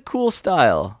think it's a cool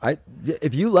style.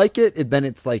 If you like it, then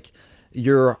it's like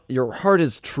your heart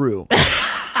is true.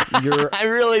 I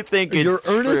really think it's you're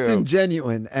earnest true. and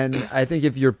genuine, and I think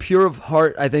if you're pure of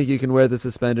heart, I think you can wear the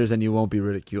suspenders and you won't be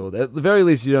ridiculed. At the very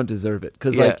least, you don't deserve it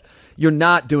because like you're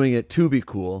not doing it to be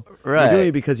cool. Right. You're doing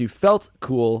it because you felt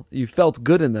cool, you felt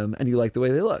good in them, and you like the way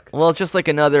they look. Well, it's just like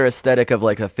another aesthetic of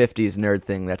like a 50s nerd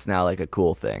thing that's now like a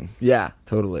cool thing. Yeah,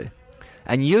 totally.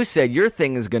 And you said your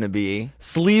thing is going to be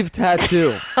Sleeve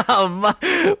tattoo.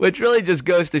 which really just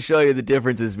goes to show you the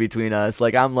differences between us.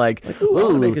 Like I'm like, ooh, I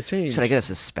wanna ooh, make a change. should I get a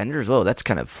suspenders? Oh, that's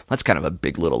kind of a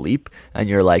big little leap. And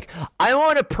you're like, I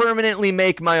want to permanently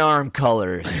make my arm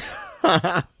colors.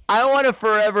 I want to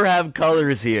forever have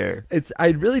colors here. I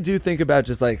really do think about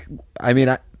just like, I mean,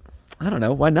 I don't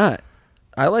know, why not?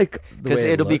 I like because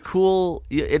it'll be cool.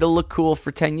 It'll look cool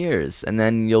for 10 years, and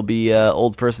then you'll be an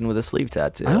old person with a sleeve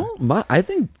tattoo. I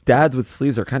think dads with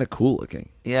sleeves are kind of cool looking.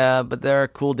 Yeah, but there are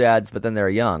cool dads, but then they're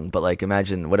young. But like,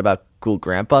 imagine what about cool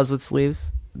grandpas with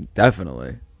sleeves?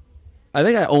 Definitely. I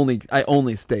think I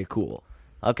only stay cool.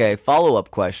 Okay,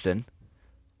 follow-up question.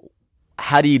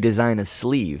 How do you design a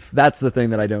sleeve? That's the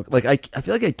thing that I don't like. I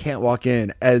feel like I can't walk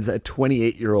in as a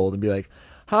 28-year-old and be like,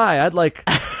 "Hi, I'd like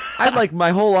my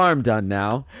whole arm done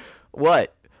now."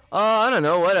 What? I don't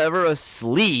know. Whatever. A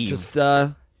sleeve. Just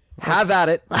have at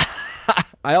it.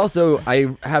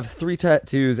 I have 3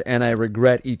 tattoos and I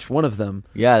regret each one of them.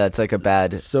 Yeah, that's like a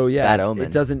bad. So yeah, bad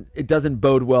omen. It doesn't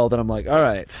bode well that I'm like, all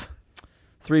right,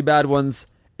 3 bad ones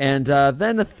and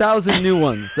then 1,000 new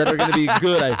ones that are going to be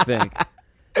good. I think.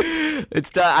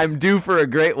 I'm due for a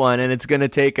great one, and it's gonna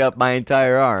take up my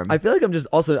entire arm. I feel like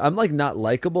I'm like not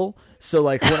likable. So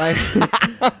like when I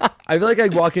feel like I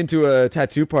walk into a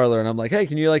tattoo parlor and I'm like, hey,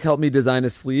 can you like help me design a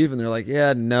sleeve? And they're like,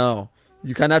 yeah, no.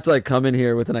 You kind of have to like come in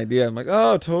here with an idea. I'm like,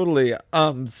 oh, totally.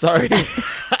 Sorry.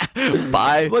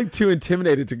 Bye. I'm like too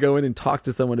intimidated to go in and talk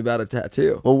to someone about a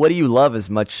tattoo. Well, what do you love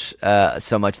so much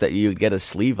that you get a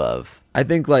sleeve of? I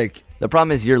think like the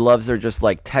problem is your loves are just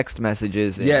like text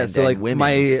messages. So like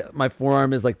women. my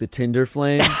forearm is like the Tinder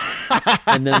flame,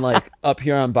 and then like up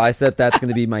here on bicep, that's going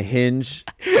to be my hinge,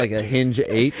 like a hinge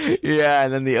H. Yeah,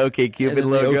 and then the OkCupid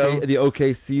logo, the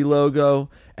OKC logo,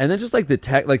 and then just like the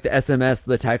SMS,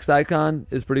 the text icon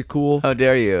is pretty cool. How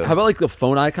dare you? How about like the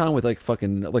phone icon with like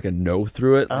fucking like a no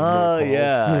through it? Like Oh no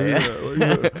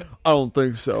yeah. I don't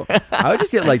think so. I would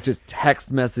just get like just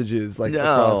text messages like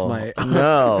across my.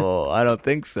 No, I don't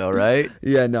think so. Right?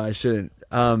 Yeah, no, I shouldn't.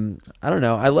 I don't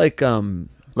know. I like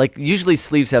usually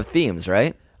sleeves have themes,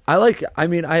 right? I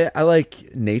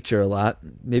like nature a lot.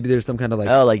 Maybe there's some kind of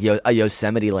like a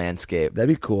Yosemite landscape. That'd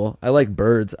be cool. I like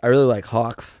birds. I really like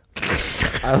hawks.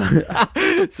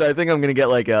 So I think I'm gonna get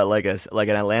like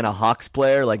an Atlanta Hawks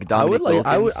player, like Dominic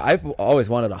Wilkins. I've always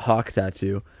wanted a hawk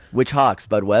tattoo. Which Hawks?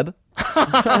 Bud Webb?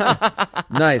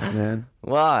 Nice, man.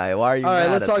 Why? Why are you? All right,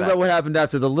 mad let's at talk that? about what happened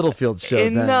after the Littlefield show.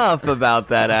 Enough about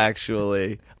that.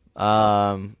 Actually,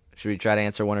 should we try to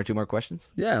answer 1 or 2 more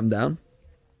questions? Yeah, I'm down.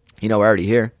 You know, we're already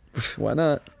here. Why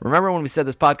not? Remember when we said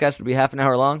this podcast would be half an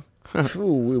hour long?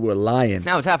 Ooh, we were lying.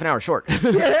 Now it's half an hour short.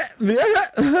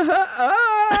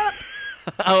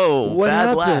 Oh, what bad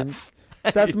happened? laugh.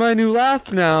 That's my new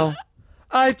laugh now.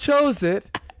 I chose it.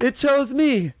 It chose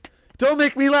me. Don't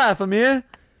make me laugh, Amir.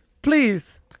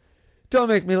 Please. Don't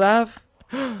make me laugh.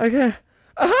 Okay.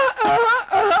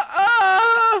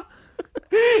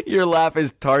 Your laugh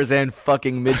is Tarzan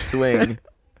fucking mid-swing.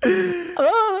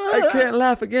 I can't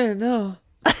laugh again, no.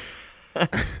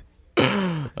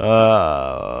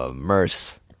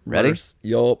 Merce. Ready?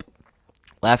 Yup.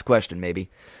 Last question, maybe.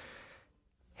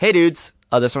 Hey, dudes.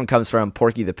 Oh, this one comes from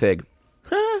Porky the Pig.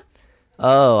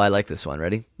 Oh, I like this one.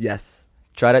 Ready? Yes.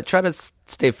 Try to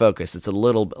stay focused. It's a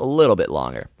little bit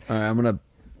longer. All right, I'm going to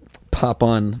pop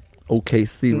on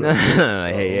OKC.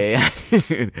 Hey,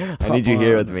 I need you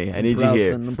here with me. I need you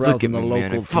here. Look at me,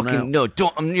 man. I fucking no,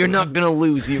 don't. You're not gonna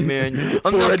lose you, man.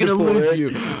 I'm not gonna lose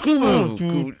you. Come on,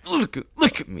 dude. Look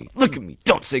at me. Look at me.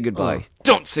 Don't say goodbye.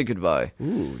 Don't say goodbye.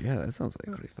 Ooh, yeah, that sounds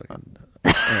like pretty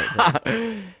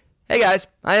fucking. Hey guys,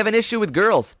 I have an issue with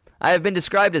girls. I have been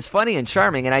described as funny and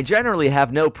charming, and I generally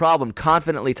have no problem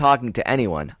confidently talking to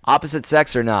anyone, opposite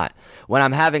sex or not, when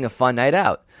I'm having a fun night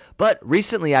out. But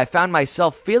recently I found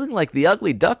myself feeling like the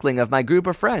ugly duckling of my group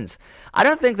of friends. I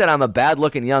don't think that I'm a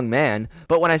bad-looking young man,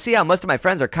 but when I see how most of my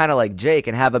friends are kind of like Jake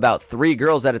and have about 3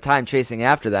 girls at a time chasing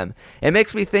after them, it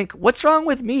makes me think, what's wrong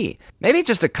with me? Maybe it's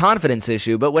just a confidence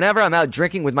issue, but whenever I'm out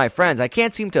drinking with my friends, I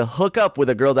can't seem to hook up with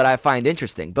a girl that I find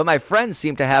interesting, but my friends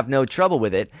seem to have no trouble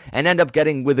with it and end up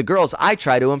getting with the girls I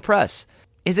try to impress.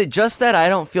 Is it just that I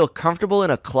don't feel comfortable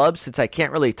in a club since I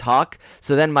can't really talk,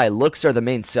 so then my looks are the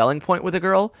main selling point with a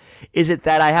girl? Is it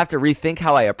that I have to rethink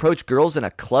how I approach girls in a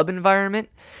club environment?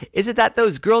 Is it that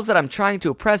those girls that I'm trying to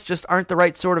impress just aren't the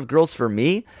right sort of girls for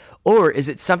me? Or is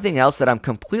it something else that I'm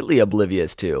completely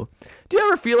oblivious to? Do you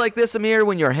ever feel like this, Amir,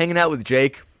 when you're hanging out with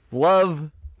Jake? Love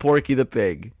Porky the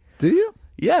Pig. Do you?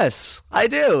 Yes, I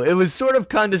do. It was sort of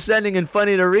condescending and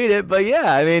funny to read it, but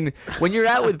yeah, I mean, when you're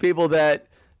out with people that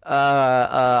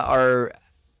are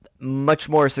much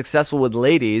more successful with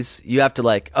ladies, you have to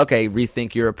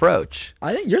rethink your approach.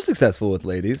 I think you're successful with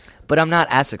ladies. But I'm not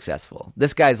as successful.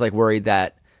 This guy's worried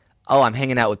that, I'm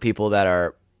hanging out with people that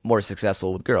are more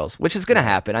successful with girls, which is going to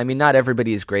happen. I mean, not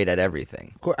everybody is great at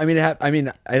everything. Of course, I mean,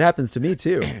 it happens to me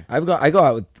too. I go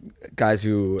out with guys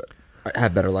who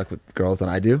have better luck with girls than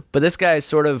I do. But this guy is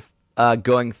sort of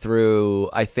going through,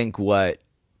 I think, what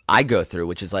I go through,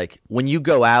 which is when you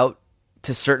go out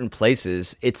to certain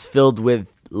places, it's filled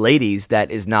with ladies that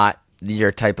is not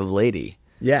your type of lady.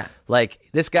 Yeah.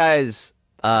 This guy's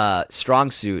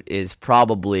strong suit is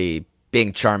probably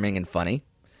being charming and funny.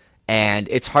 And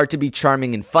it's hard to be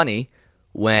charming and funny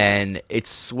when it's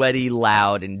sweaty,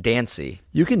 loud, and dancey.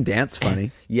 You can dance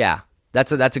funny. Yeah,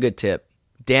 that's a good tip.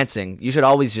 Dancing, you should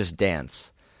always just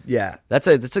dance. Yeah, that's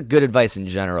a good advice in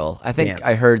general. I think Dance.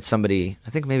 I heard somebody, I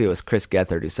think maybe it was Chris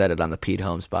Gethard who said it on the Pete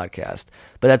Holmes podcast.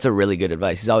 But that's a really good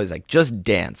advice. He's always just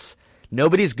dance.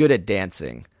 Nobody's good at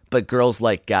dancing, but girls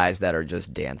like guys that are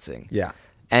just dancing. Yeah,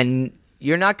 and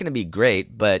you're not going to be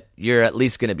great, but you're at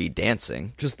least going to be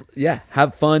dancing. Just,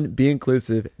 have fun, be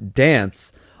inclusive,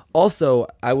 dance. Also,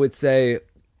 I would say,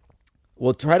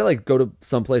 try to go to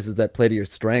some places that play to your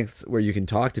strengths where you can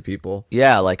talk to people.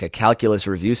 Yeah, like a calculus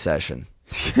review session.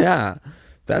 Yeah,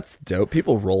 that's dope.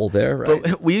 People roll there, right?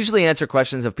 But we usually answer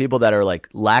questions of people that are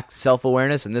lack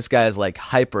self-awareness, and this guy is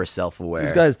hyper self-aware.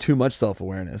 This guy has too much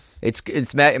self-awareness.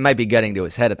 It might be getting to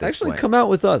his head at this Actually, point. come out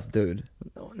with us, dude.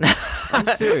 I'm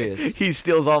serious. He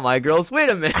steals all my girls. Wait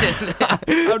a minute.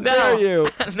 How dare you?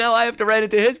 Now I have to write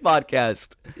it to his podcast.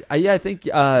 I think.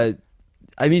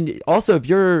 Also, if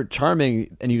you're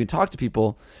charming and you can talk to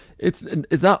people, it's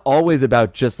not always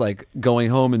about just going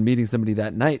home and meeting somebody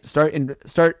that night.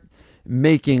 Start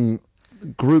making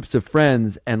groups of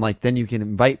friends, and then you can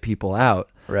invite people out.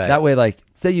 Right. That way,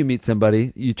 say you meet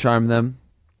somebody, you charm them,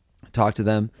 talk to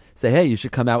them, say, hey, you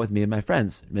should come out with me and my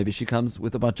friends. Maybe she comes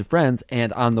with a bunch of friends,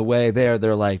 and on the way there,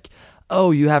 they're like,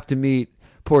 oh, you have to meet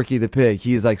Porky the Pig.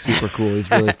 He's super cool. He's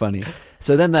really funny.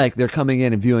 So then they're coming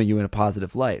in and viewing you in a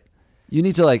positive light. You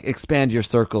need to expand your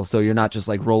circle so you're not just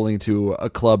rolling to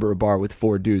a club or a bar with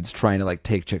 4 dudes trying to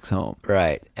take chicks home.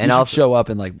 Right. And you also show up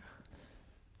and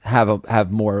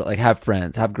have more have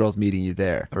friends, have girls meeting you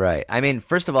there. Right. I mean,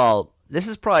 first of all, this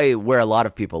is probably where a lot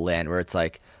of people land, where it's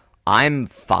I'm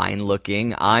fine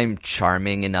looking, I'm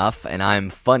charming enough, and I'm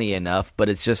funny enough, but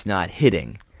it's just not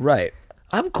hitting. Right.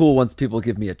 I'm cool once people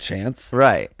give me a chance.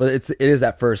 Right. But it is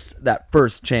that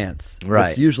first chance. Right.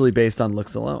 It's usually based on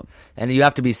looks alone. And you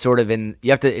have to be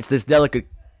it's this delicate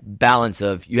balance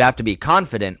of, you have to be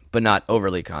confident, but not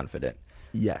overly confident.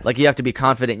 Yes. You have to be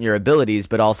confident in your abilities,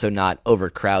 but also not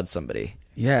overcrowd somebody.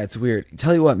 Yeah, it's weird.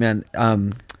 Tell you what, man,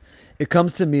 it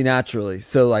comes to me naturally.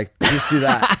 So just do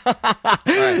that. All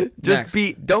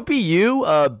right, don't be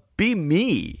you, be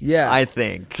me. Yeah. I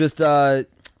think. Just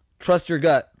trust your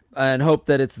gut and hope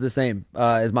that it's the same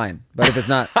as mine. But if it's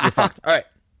not, you're fucked. All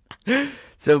right.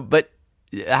 So, but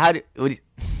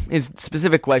his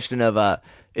specific question of,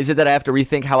 is it that I have to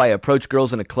rethink how I approach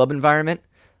girls in a club environment?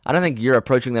 I don't think you're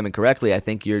approaching them incorrectly. I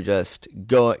think it's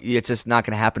just not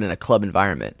going to happen in a club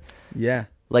environment. Yeah.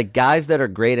 Guys that are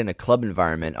great in a club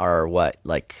environment are what?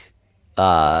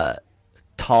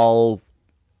 Tall,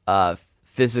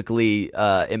 physically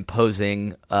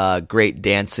imposing, great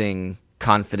dancing,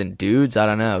 confident dudes. I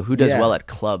don't know. Who does well at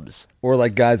clubs? Or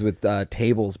guys with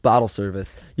tables, bottle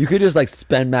service. You could just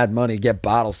spend mad money, get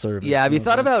bottle service. Yeah, have you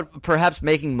thought about perhaps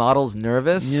making models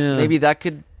nervous? Yeah. Maybe that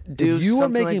could do if you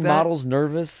something are making like that. models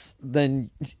nervous, then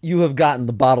you have gotten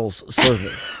the bottles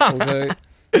service. Okay?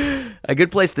 A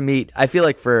good place to meet, I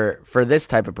feel for this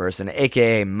type of person,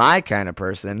 aka my kind of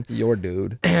person, Your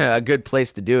dude. a good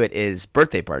place to do it is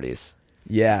birthday parties.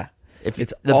 Yeah. If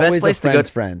It's the always best place a to go, friend's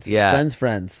friend. yeah,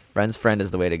 Friend's friend is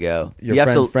the way to go. your You have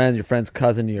friend's to- friend, your friend's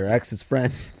cousin, your ex's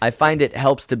friend. I find it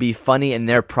helps to be funny in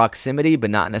their proximity, but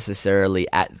not necessarily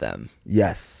at them.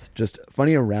 Yes. Just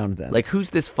funny around them. Who's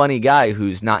this funny guy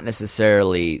who's not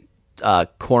necessarily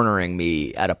cornering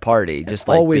me at a party, just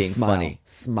always being smile, funny.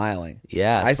 smiling.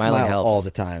 Yeah, I smiling smile helps. all the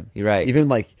time. You're right. Even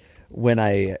when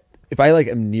if I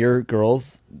am near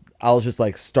girls, I'll just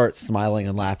like start smiling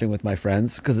and laughing with my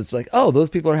friends because it's like, oh,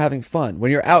 those people are having fun. When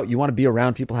you're out, you want to be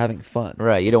around people having fun.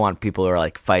 Right. You don't want people who are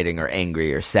like fighting or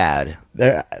angry or sad.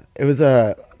 It was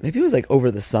maybe it was like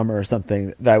over the summer or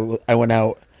something that I went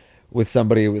out with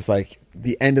somebody. It was like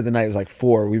the end of the night. It was like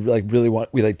 4. We like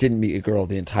didn't meet a girl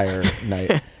the entire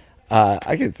night.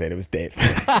 I can say it was Dave.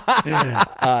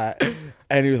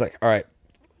 And he was like, all right,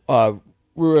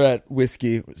 we were at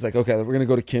Whiskey. It was like, okay, we're going to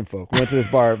go to Kinfolk. We went to this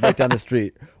bar right down the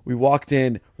street. We walked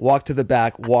in, walked to the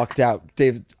back, walked out.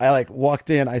 I like walked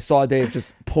in. I saw Dave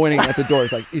just pointing at the door.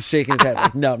 He's like, he's shaking his head.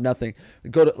 Like, no, nothing. We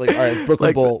go to like, all right,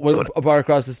 Brooklyn Bowl, went to a bar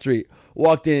across the street.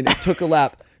 Walked in, took a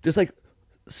lap, just like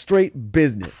straight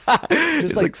business.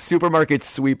 Just like supermarket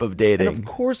sweep of dating. And of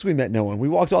course we met no one. We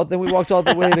walked all the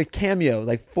way to Cameo,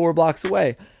 like 4 blocks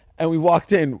away. And we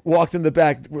walked in the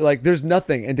back. We're like, there's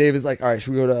nothing. And Dave is like, all right,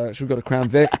 should we go to Crown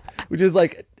Vic, which is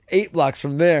like 8 blocks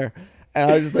from there. And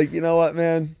I was just like, you know what,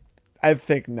 man? I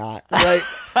think not. Like,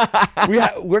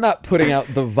 we're not putting out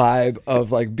the vibe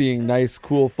of like being nice,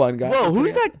 cool, fun guys. Whoa,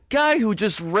 who's that guy who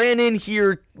just ran in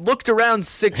here, looked around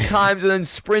 6 times, and then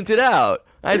sprinted out?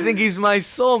 I think he's my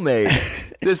soulmate.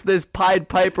 This Pied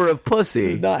Piper of pussy.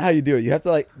 It's not how you do it. You have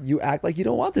to like, you act like you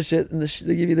don't want the shit, and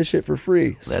they give you the shit for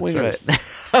free. Swingers.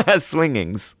 That's right.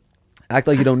 Swingings. Act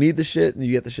like you don't need the shit, and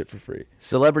you get the shit for free.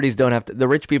 Celebrities don't have to. The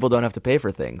rich people don't have to pay for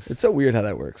things. It's so weird how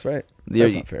that works, right?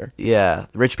 That's not fair. Yeah,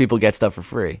 rich people get stuff for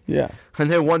free. Yeah,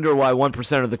 and they wonder why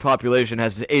 1% of the population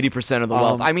has 80% of the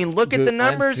wealth. I mean, look at the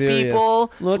numbers,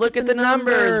 people. Look at the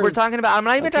numbers. We're talking about. I'm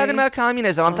not even talking about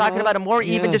communism. I'm talking about a more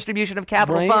even distribution of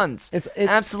capital funds. It's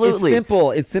absolutely it's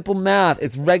simple. It's simple math.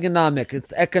 It's Reaganomic.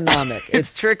 It's economic.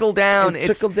 It's trickle down. It's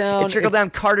trickle down. It's trickle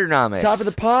down Carternomics. Top of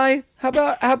the pie. How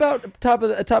about top of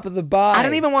the pie? I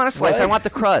don't even want a slice. What? I want the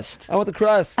crust. I want the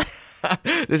crust.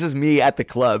 This is me at the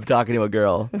club talking to a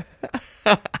girl.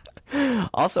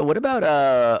 Also, what about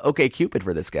OkCupid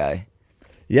for this guy?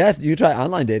 Yeah, you try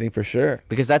online dating for sure.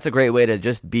 Because that's a great way to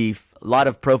just be. A lot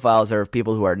of profiles are of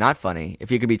people who are not funny.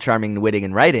 If you could be charming, witty,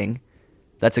 and writing,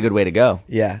 that's a good way to go.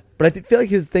 Yeah, but I feel like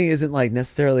his thing isn't like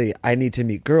necessarily I need to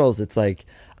meet girls. It's like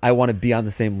I want to be on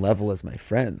the same level as my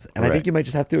friends, and I think you might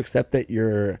just have to accept that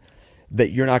you're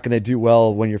not going to do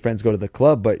well when your friends go to the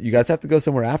club, but you guys have to go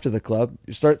somewhere after the club.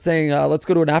 You start saying, let's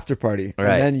go to an after party.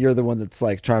 Right. And then you're the one that's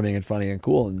like charming and funny and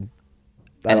cool. And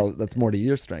that's more to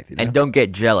your strength. You know? And don't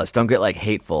get jealous. Don't get like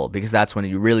hateful, because that's when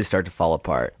you really start to fall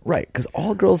apart. Right. Because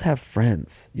all girls have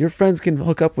friends. Your friends can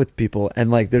hook up with people. And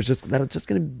like, that's just going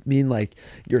to mean like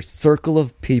your circle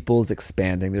of people is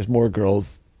expanding. There's more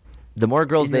girls. The more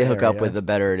girls they hook up with, the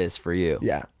better it is for you.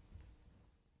 Yeah.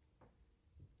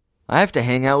 I have to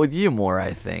hang out with you more,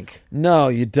 I think. No,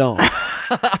 you don't.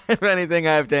 If anything,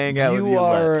 I have to hang out with you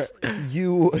less.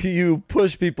 You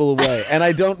push people away. And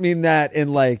I don't mean that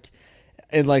in like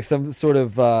some sort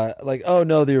of like, oh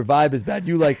no, your vibe is bad.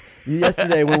 You like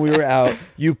yesterday when we were out,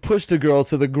 you pushed a girl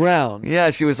to the ground.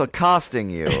 Yeah, she was accosting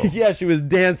you. Yeah, she was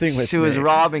dancing with me. She was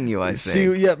robbing you, I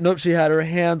think. She had her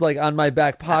hand like on my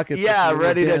back pocket. Yeah,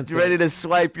 ready to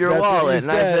swipe your wallet.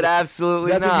 And I said,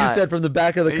 absolutely not. That's what you said from the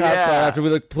back of the cop car after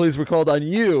the police were called on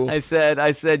you. I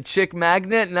said, chick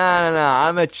magnet? No.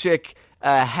 I'm a chick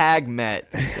hag met.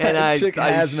 And I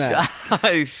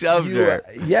shoved her.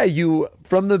 Yeah, you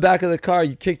from the back of the car,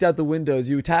 you kicked out the windows,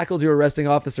 you tackled your arresting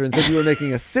officer and said you were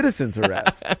making a citizen's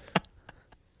arrest.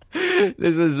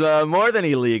 This is more than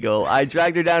illegal. I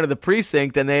dragged her down to the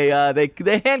precinct and they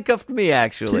handcuffed me,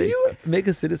 actually. Can you make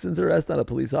a citizen's arrest on a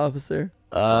police officer?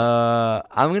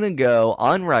 I'm gonna go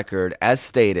on record as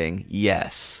stating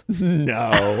yes.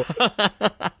 No.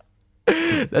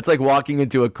 That's like walking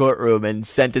into a courtroom and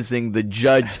sentencing the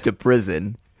judge to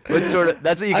prison. That's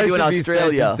what you can do in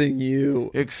Australia. Sentencing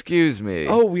you. Excuse me.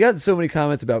 Oh, we got so many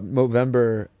comments about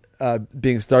Movember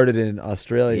being started in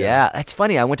Australia. Yeah, that's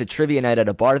funny. I went to trivia night at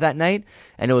a bar that night,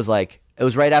 and it was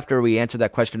right after we answered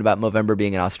that question about Movember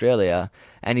being in Australia,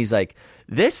 and he's like,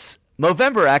 this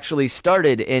Movember actually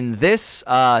started in this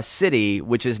city,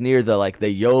 which is near the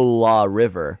Yola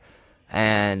River,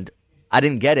 and I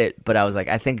didn't get it, but I was like,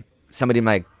 I think somebody in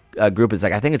my group is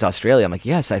like, I think it's Australia. I'm like,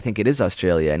 yes, I think it is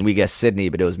Australia. And we guessed Sydney,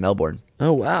 but it was Melbourne.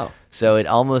 Oh, wow. So it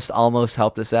almost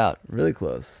helped us out. Really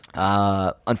close.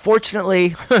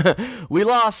 Unfortunately, we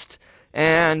lost,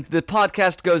 and the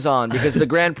podcast goes on because the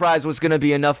grand prize was going to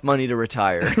be enough money to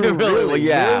retire. Really? Well,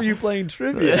 yeah. Where were you playing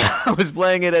trivia? I was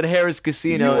playing it at Harris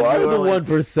Casino. You are the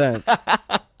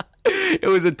 1%. It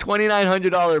was a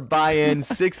 $2,900 buy-in,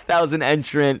 6,000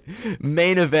 entrant,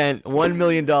 main event, $1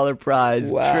 million prize,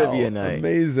 wow, trivia night.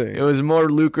 Amazing. It was more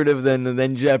lucrative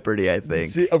than Jeopardy, I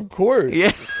think. Of course.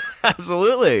 Yeah,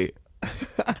 absolutely.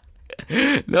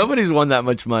 Nobody's won that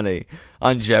much money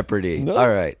on Jeopardy. No. All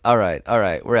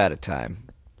right. We're out of time.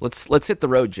 Let's hit the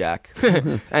road, Jack.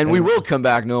 And we will come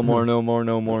back. No more.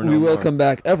 We will come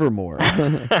back evermore.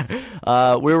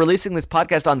 We're releasing this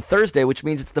podcast on Thursday, which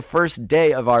means it's the first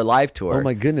day of our live tour. Oh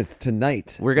my goodness,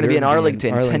 tonight. We're going to be in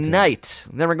Arlington tonight.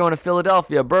 Then we're going to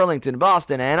Philadelphia, Burlington,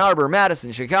 Boston, Ann Arbor,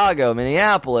 Madison, Chicago,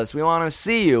 Minneapolis. We want to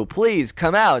see you. Please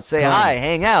come out, say hi,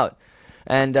 hang out.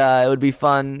 And it would be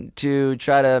fun to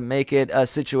try to make it a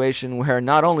situation where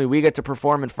not only we get to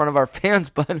perform in front of our fans,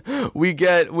 but we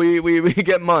get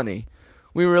money.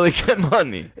 We really get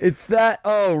money. It's that.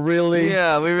 Oh, really?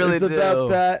 Yeah, we really it's do. About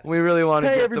that. We really want to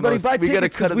hey, get everybody, the most. buy We get a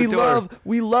tickets cut of because the door.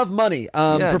 we love money.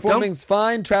 Performing's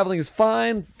fine, traveling is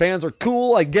fine, fans are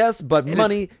cool, I guess, but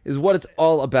money is what it's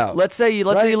all about. Let's say you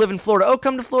live in Florida. Oh,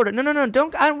 come to Florida. No,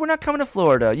 don't. We're not coming to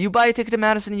Florida. You buy a ticket to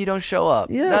Madison and you don't show up.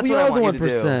 Yeah, that's we what I are the want you to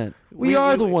do. 1%. We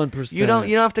are the 1%. You don't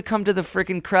have to come to the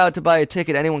freaking crowd to buy a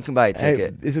ticket. Anyone can buy a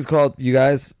ticket. Hey, this is called, you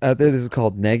guys out there, this is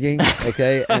called negging,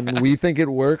 okay? And we think it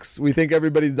works. We think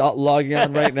everybody's logging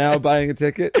on right now buying a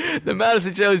ticket. The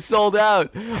Madison show is sold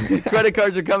out. Credit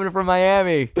cards are coming from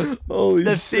Miami. Holy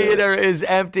The shit. theater is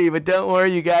empty, but don't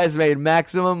worry, you guys made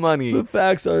maximum money. The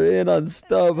facts are in on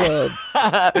StubHub.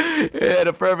 It had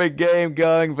a perfect game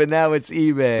going, but now it's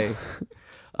eBay.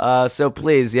 So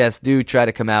please, yes, do try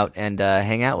to come out and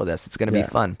hang out with us. It's going to be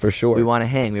fun. for sure. We want to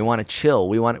hang. We want to chill.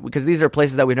 Because these are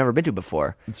places that we've never been to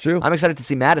before. It's true. I'm excited to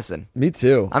see Madison. Me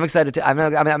too. I'm excited to.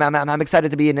 I'm excited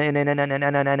to be in.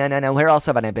 Where else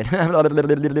have I been?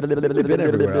 We've been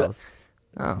everywhere else.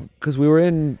 Oh, Because we were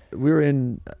in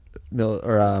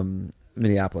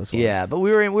Minneapolis once. yeah, but we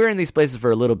were in these places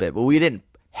for a little bit, but we didn't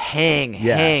hang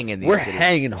in these We're cities.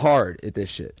 hanging hard at this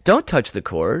shit. Don't touch the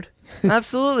cord.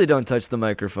 Absolutely don't touch the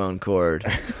microphone cord.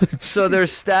 So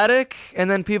there's static,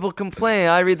 and then people complain.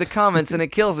 I read the comments, and it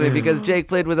kills me because Jake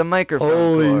played with a microphone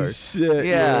Holy cord. shit.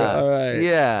 Yeah. All right.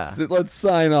 Yeah. So let's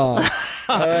sign off.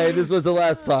 All right. This was the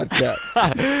last podcast.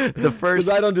 The first...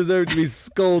 Because I don't deserve to be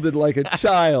scolded like a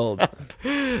child.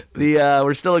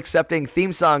 We're still accepting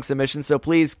theme song submissions, so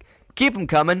please keep them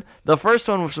coming. The first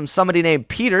one was from somebody named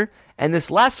Peter, and this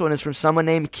last one is from someone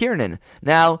named Kiernan.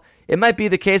 Now, it might be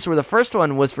the case where the first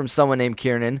one was from someone named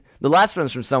Kiernan, the last one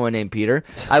was from someone named Peter.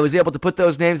 I was able to put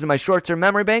those names in my short-term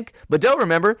memory bank, but don't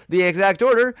remember the exact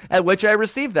order at which I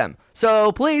received them.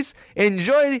 So please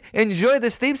enjoy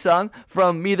this theme song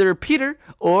from either Peter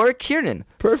or Kiernan.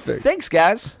 Perfect. Thanks,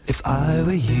 guys. If I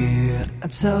were you,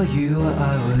 I'd tell you what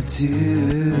I would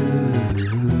do.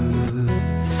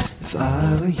 If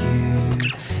I were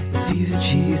you, it's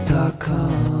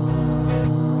easycheese.com.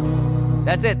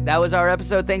 That's it. That was our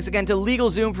episode. Thanks again to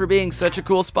LegalZoom for being such a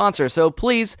cool sponsor. So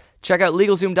please check out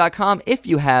LegalZoom.com if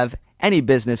you have any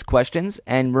business questions.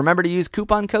 And remember to use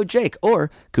coupon code Jake or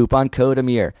coupon code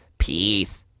Amir.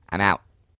 Peace. I'm out.